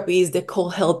 laughter therapy is the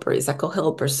co-helper, is a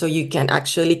co-helper, so you can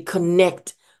actually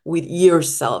connect with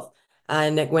yourself.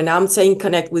 And when I'm saying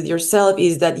connect with yourself,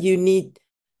 is that you need,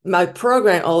 my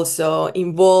program also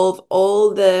involve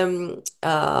all the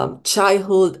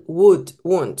childhood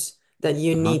wounds that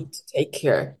you need to take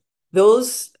care.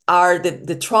 Those are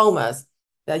the traumas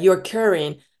that you're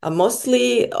carrying. And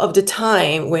mostly of the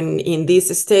time, when in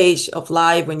this stage of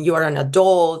life, when you are an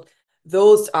adult,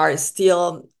 those are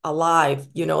still alive.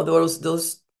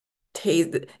 Those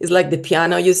taste. It's like the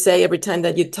piano. You say every time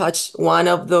that you touch one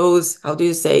of those, how do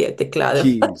you say it? Declutter.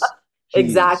 Keys.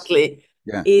 Exactly.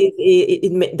 Yeah.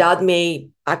 That may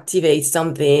activate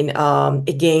something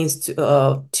against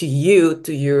to you,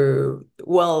 to your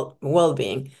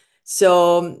well-being.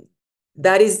 So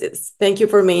that is, thank you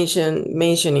for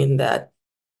mentioning that,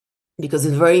 because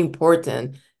it's very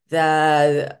important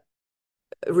that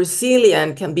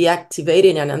resilient can be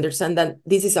activated, and understand that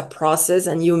this is a process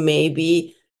and you may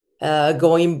be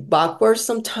going backwards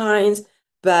sometimes.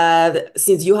 But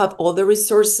since you have all the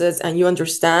resources and you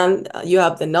understand, you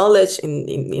have the knowledge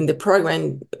in the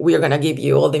program, we are going to give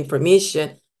you all the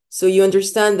information. So you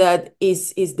understand that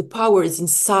is the power is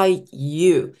inside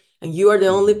you, and you are the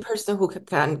only person who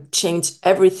can change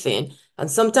everything.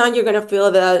 And sometimes you're going to feel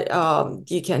that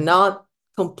you cannot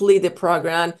complete the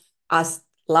program as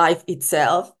life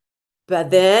itself. But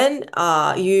then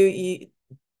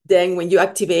then when you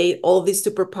activate all this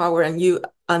superpower and you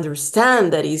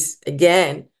understand that is,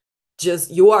 again,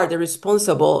 just you are the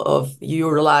responsible of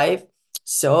your life.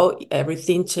 So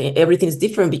everything is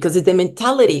different, because it's the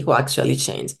mentality who actually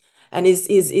changed. And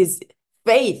is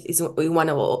faith is one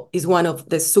of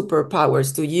the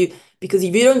superpowers to you, because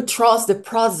if you don't trust the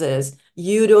process,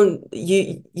 you're going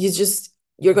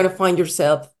to find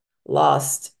yourself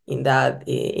lost in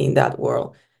that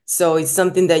world. So it's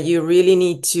something that you really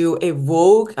need to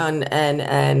evoke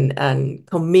and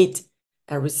commit.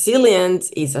 And resilience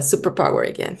is a superpower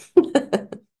again.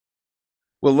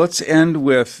 Well, let's end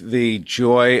with the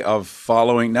joy of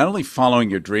not only following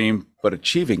your dream, but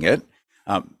achieving it.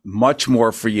 Much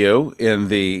more for you in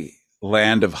the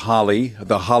land of Holly,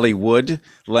 the Hollywood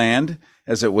land,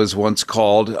 as it was once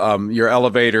called. Your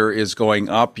elevator is going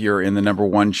up. You're in the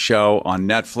 #1 show on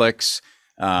Netflix.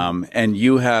 And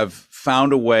you have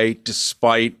found a way,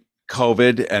 despite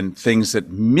COVID and things that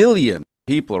millions of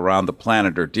people around the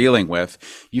planet are dealing with,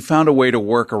 you found a way to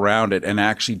work around it and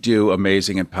actually do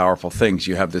amazing and powerful things.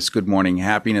 You have this Good Morning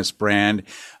Happiness brand.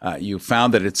 You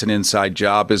found that it's an inside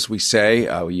job, as we say.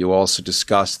 You also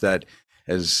discussed that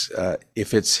as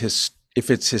if it's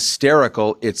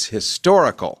hysterical, it's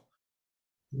historical.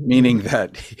 Meaning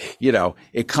that,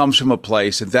 it comes from a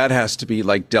place, and that has to be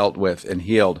like dealt with and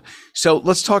healed. So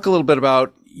let's talk a little bit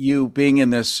about you being in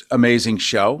this amazing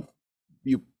show.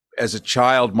 You, as a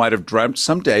child, might have dreamt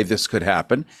someday this could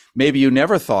happen. Maybe you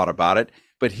never thought about it,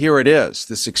 but here it is,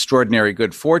 this extraordinary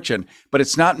good fortune. But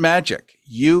it's not magic.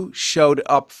 You showed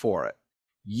up for it.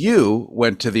 You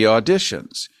went to the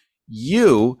auditions.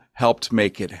 You helped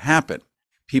make it happen.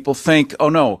 People think, oh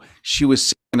no, she was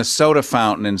sitting in a soda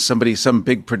fountain and some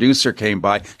big producer came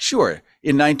by. Sure,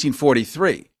 in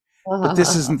 1943. But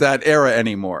this isn't that era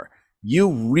anymore.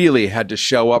 You really had to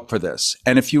show up for this.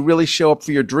 And if you really show up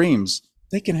for your dreams,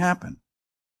 they can happen.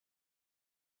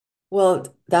 Well,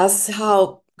 that's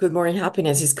how Good Morning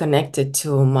Happiness is connected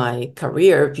to my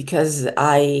career, because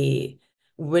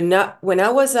when I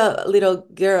was a little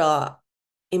girl,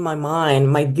 in my mind,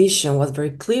 my vision was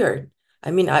very clear. I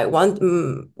mean,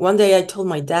 one day I told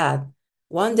my dad,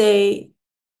 one day,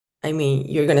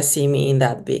 you're gonna see me in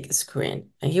that big screen.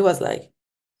 And he was like,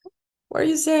 what are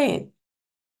you saying?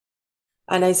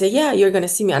 And I said, yeah, you're gonna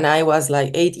see me. And I was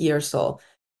like 8 years old.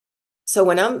 So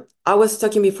when I was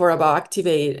talking before about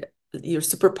activate your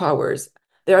superpowers,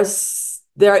 there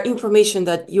are information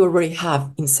that you already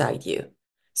have inside you.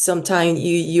 Sometimes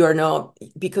you are not,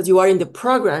 because you are in the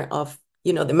program of,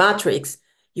 the matrix.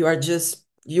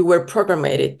 You were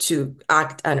programmed to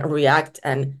act and react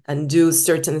and do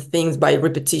certain things by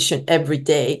repetition every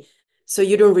day. So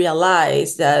you don't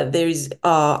realize that there is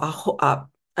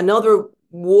another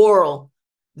world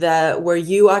where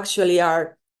you actually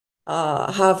have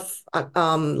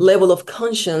a level of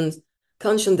conscience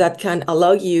that can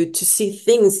allow you to see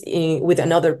things with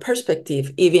another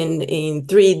perspective, even in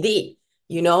 3D,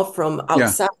 from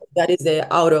outside. Yeah. That is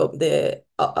the out of the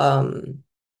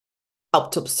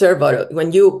up to observer,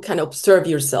 when you can observe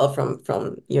yourself from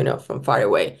far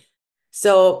away.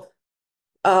 So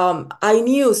I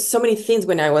knew so many things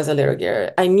when I was a little girl.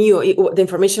 I knew the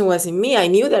information was in me. I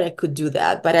knew that I could do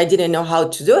that, but I didn't know how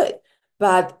to do it.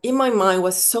 But in my mind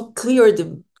was so clear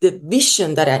the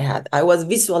vision that I had. I was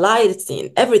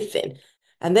visualizing everything.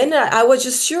 And then I was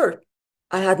just sure.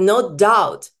 I had no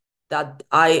doubt that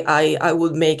I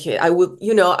would make it. I would,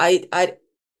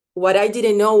 what I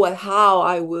didn't know was how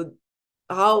I would,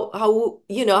 how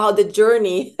the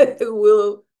journey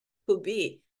will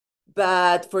be.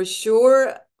 But for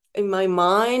sure, in my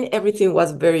mind, everything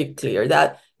was very clear.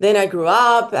 That then I grew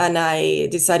up and I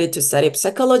decided to study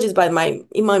psychology, but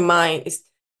in my mind,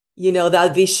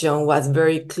 that vision was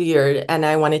very clear and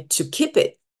I wanted to keep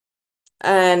it.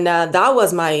 And that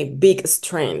was my big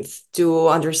strength, to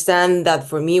understand that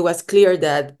for me it was clear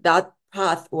that that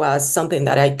path was something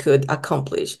that I could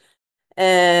accomplish.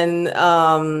 And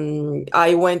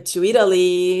I went to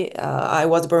Italy. I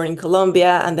was born in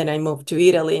Colombia, and then I moved to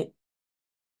Italy.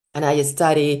 And I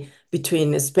studied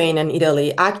between Spain and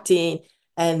Italy acting.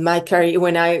 And my career,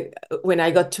 when I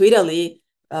got to Italy,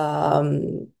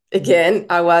 again,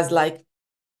 I was like,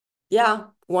 yeah,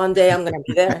 one day I'm gonna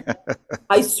be there.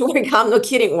 I swear, I'm not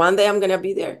kidding. One day I'm gonna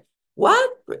be there.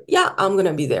 What? Yeah, I'm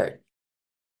gonna be there.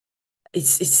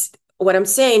 It's what I'm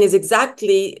saying is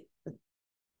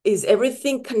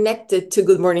everything connected to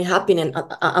Good Morning Happiness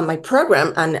on my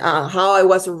program, and how I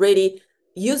was already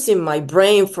using my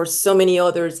brain for so many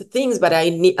other things, but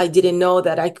I didn't know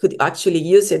that I could actually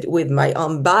use it with my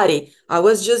own body. I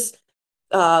was just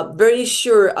very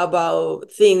sure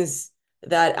about things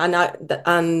that I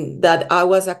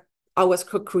was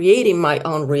creating my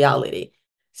own reality.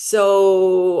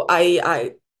 So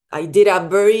I did a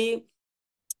very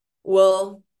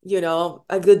well,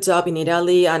 a good job in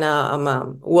Italy, and I'm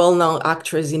a well-known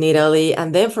actress in Italy.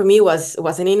 And then for me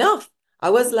wasn't enough. I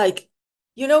was like,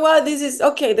 you know what? This is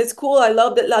okay. That's cool. I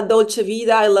love the La Dolce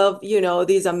Vita. I love,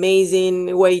 this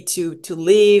amazing way to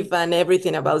live and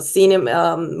everything about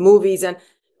cinema, movies, and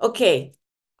okay.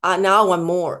 Now I want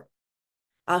more.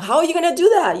 How are you gonna do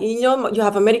that? You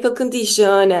have a medical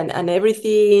condition, and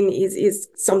everything is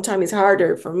sometimes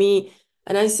harder for me.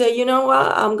 And I say, you know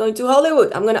what? I'm going to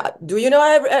Hollywood. Do you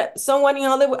know someone in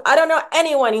Hollywood? I don't know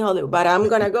anyone in Hollywood, but I'm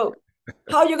gonna go.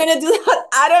 How are you gonna do that?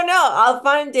 I don't know. I'll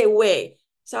find a way.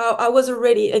 So I was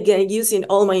already, again, using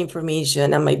all my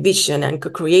information and my vision and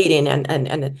creating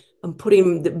and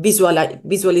putting the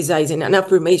visualizing an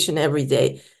affirmation every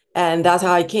day. And that's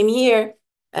how I came here.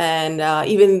 And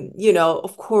even,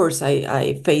 of course,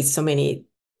 I faced so many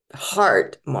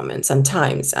hard moments and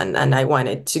times, and I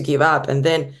wanted to give up. And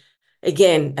then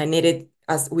again, I needed,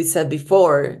 as we said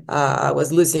before, I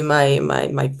was losing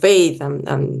my faith,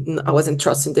 and I wasn't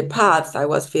trusting the path. I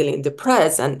was feeling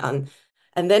depressed, and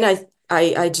then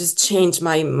I just changed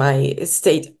my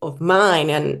state of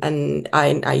mind, and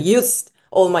I used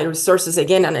all my resources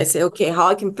again, and I say, okay, how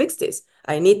I can fix this?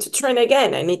 I need to train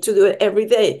again. I need to do it every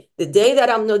day. The day that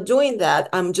I'm not doing that,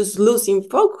 I'm just losing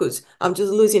focus. I'm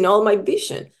just losing all my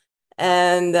vision.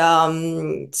 And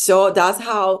so that's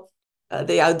how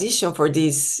the audition for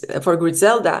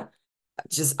Griselda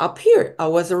just appeared. I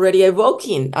was already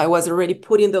evoking. I was already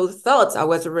putting those thoughts. I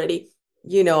was already,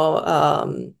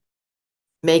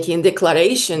 making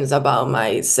declarations about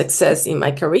my success in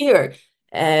my career.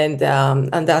 And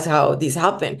that's how this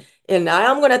happened. And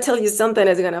I'm going to tell you something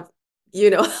that's going to,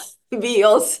 be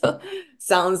also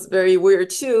sounds very weird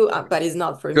too, but it's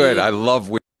not for me. Good. I love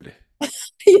weird.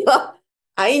 Yeah,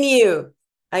 I knew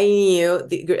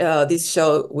this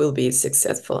show will be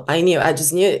successful. I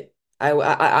just knew it.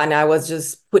 And I was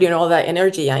just putting all that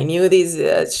energy. I knew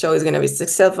this show is going to be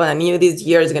successful. I knew this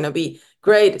year is going to be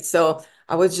great. So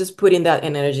I was just putting that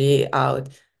energy out.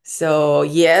 So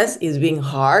yes, it's been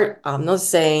hard. I'm not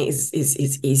saying it's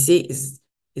easy.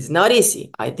 It's not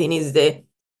easy. I think it's the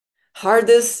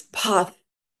hardest path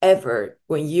ever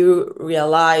when you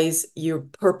realize your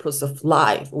purpose of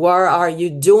life. What are you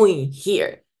doing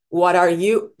here? What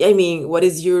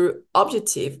is your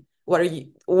objective?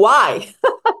 Why?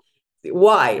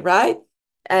 Why, right?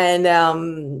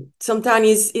 And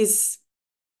sometimes it's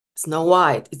not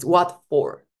why, it's what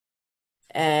for.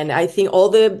 And I think all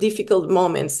the difficult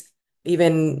moments,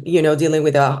 even, dealing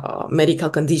with a medical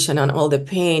condition and all the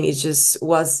pain, it just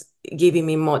was giving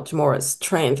me much more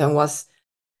strength, and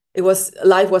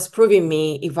life was proving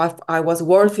me if I was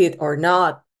worth it or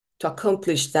not to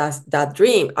accomplish that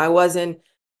dream. I wasn't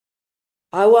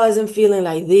feeling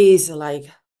like this, like,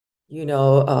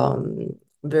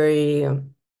 very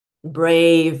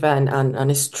brave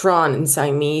and strong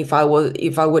inside me if I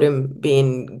wouldn't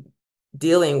been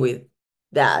dealing with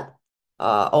that,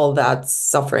 all that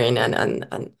suffering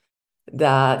and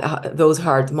that those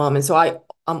hard moments. So I'm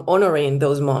honoring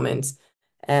those moments,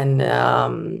 and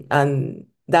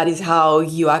that is how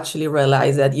you actually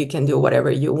realize that you can do whatever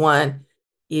you want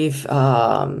if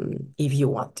you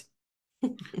want.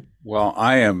 Well,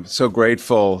 I am so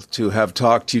grateful to have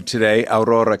talked to you today,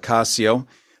 Aurora Cossio.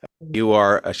 You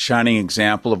are a shining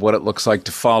example of what it looks like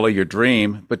to follow your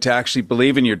dream, but to actually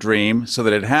believe in your dream so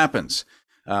that it happens.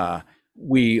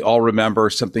 We all remember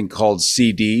something called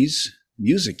CDs.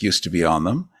 Music used to be on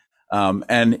them.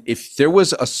 And if there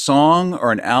was a song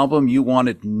or an album you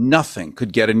wanted, nothing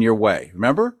could get in your way.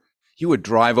 Remember? You would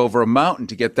drive over a mountain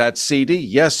to get that CD.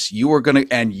 Yes, you were going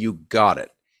to, and you got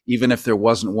it. Even if there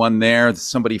wasn't one there,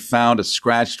 somebody found a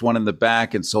scratched one in the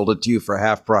back and sold it to you for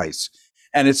half price.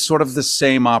 And it's sort of the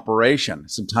same operation.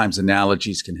 Sometimes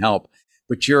analogies can help,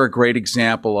 but you're a great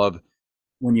example of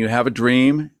when you have a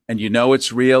dream and you know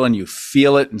it's real and you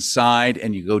feel it inside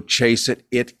and you go chase it,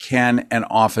 it can and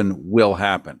often will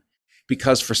happen.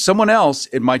 Because for someone else,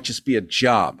 it might just be a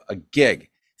job, a gig.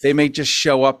 They may just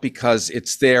show up because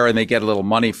it's there and they get a little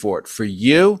money for it. For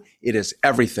you, it is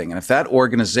everything. And if that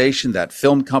organization, that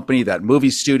film company, that movie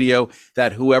studio,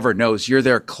 that whoever knows you're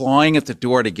there clawing at the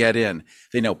door to get in,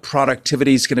 they know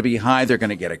productivity is going to be high. They're going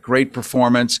to get a great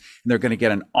performance and they're going to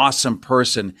get an awesome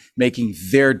person making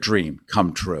their dream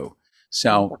come true.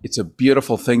 So it's a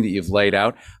beautiful thing that you've laid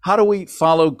out. How do we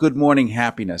follow Good Morning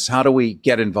Happiness? How do we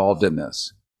get involved in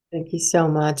this? Thank you so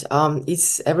much.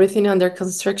 It's everything under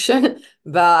construction,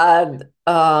 but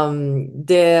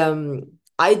the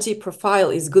IG profile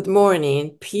is good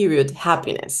morning, period,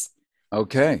 happiness.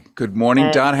 Okay. Good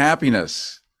morning, dot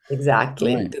happiness.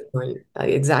 Exactly. Right. Good morning.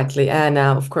 Exactly. And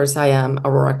of course, I am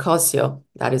Aurora Cossio.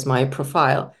 That is my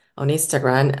profile on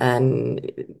Instagram. And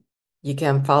you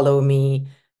can follow me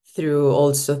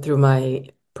through my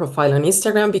profile on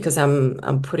Instagram because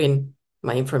I'm putting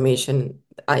my information.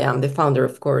 I am the founder,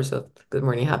 of course, of Good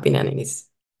Morning Happiness, and it's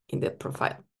in the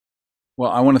profile. Well,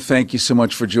 I want to thank you so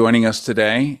much for joining us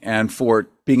today and for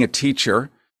being a teacher,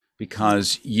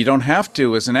 because you don't have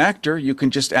to as an actor. You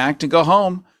can just act and go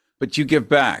home, but you give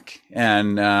back.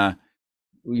 And, I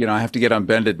have to get on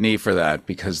bended knee for that,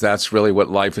 because that's really what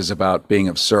life is about, being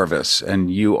of service.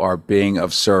 And you are being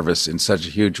of service in such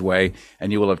a huge way,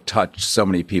 and you will have touched so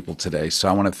many people today. So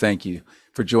I want to thank you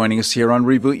for joining us here on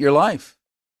Reboot Your Life.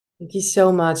 Thank you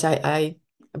so much. I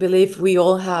believe we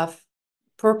all have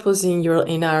purpose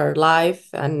in our life,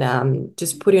 and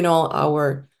just putting all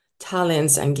our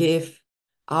talents and gift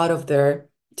out of there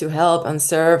to help and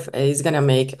serve is gonna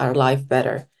make our life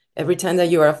better. Every time that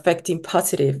you are affecting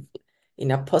in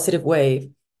a positive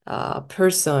way,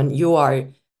 person,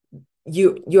 you're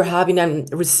having and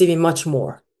receiving much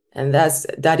more, and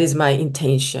that is my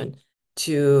intention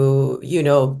to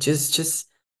just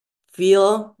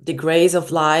feel the grace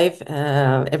of life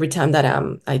every time that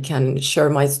I can share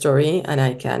my story, and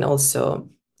I can also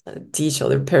teach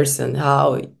other person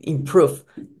how improve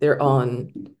their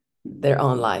own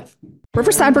life.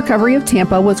 Riverside Recovery of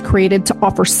Tampa was created to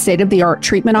offer state-of-the-art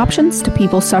treatment options to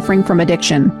people suffering from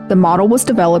addiction. The model was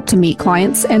developed to meet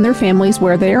clients and their families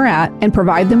where they are at and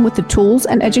provide them with the tools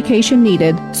and education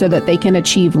needed so that they can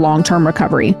achieve long-term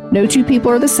recovery. No two people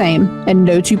are the same, and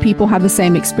no two people have the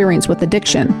same experience with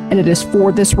addiction. And it is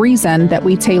for this reason that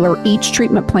we tailor each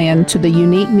treatment plan to the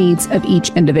unique needs of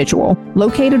each individual.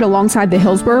 Located alongside the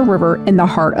Hillsborough River in the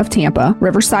heart of Tampa,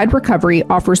 Riverside Recovery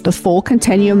offers the full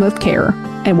continuum of care.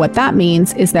 And what that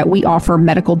means is that we offer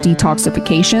medical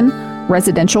detoxification,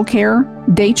 residential care,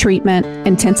 day treatment,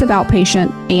 intensive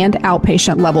outpatient, and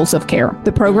outpatient levels of care.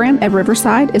 The program at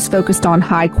Riverside is focused on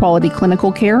high-quality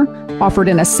clinical care offered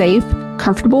in a safe,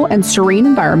 comfortable, and serene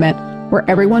environment where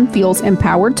everyone feels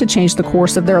empowered to change the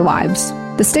course of their lives.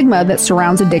 The stigma that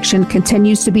surrounds addiction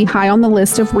continues to be high on the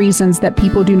list of reasons that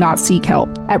people do not seek help.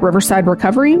 At Riverside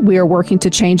Recovery, we are working to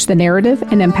change the narrative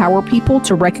and empower people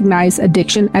to recognize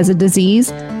addiction as a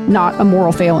disease, not a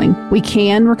moral failing. We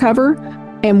can recover,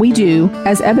 and we do,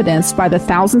 as evidenced by the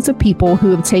thousands of people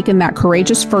who have taken that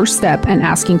courageous first step in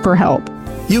asking for help.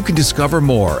 You can discover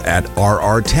more at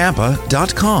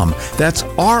rrtampa.com. That's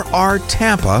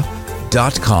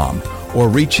rrtampa.com. Or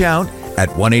reach out at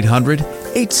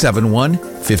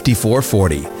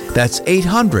 1-800-871-5440. That's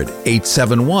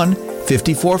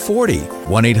 800-871-5440.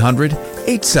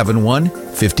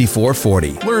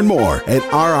 1-800-871-5440. Learn more at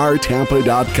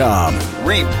rrtampa.com.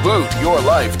 Reboot your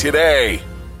life today.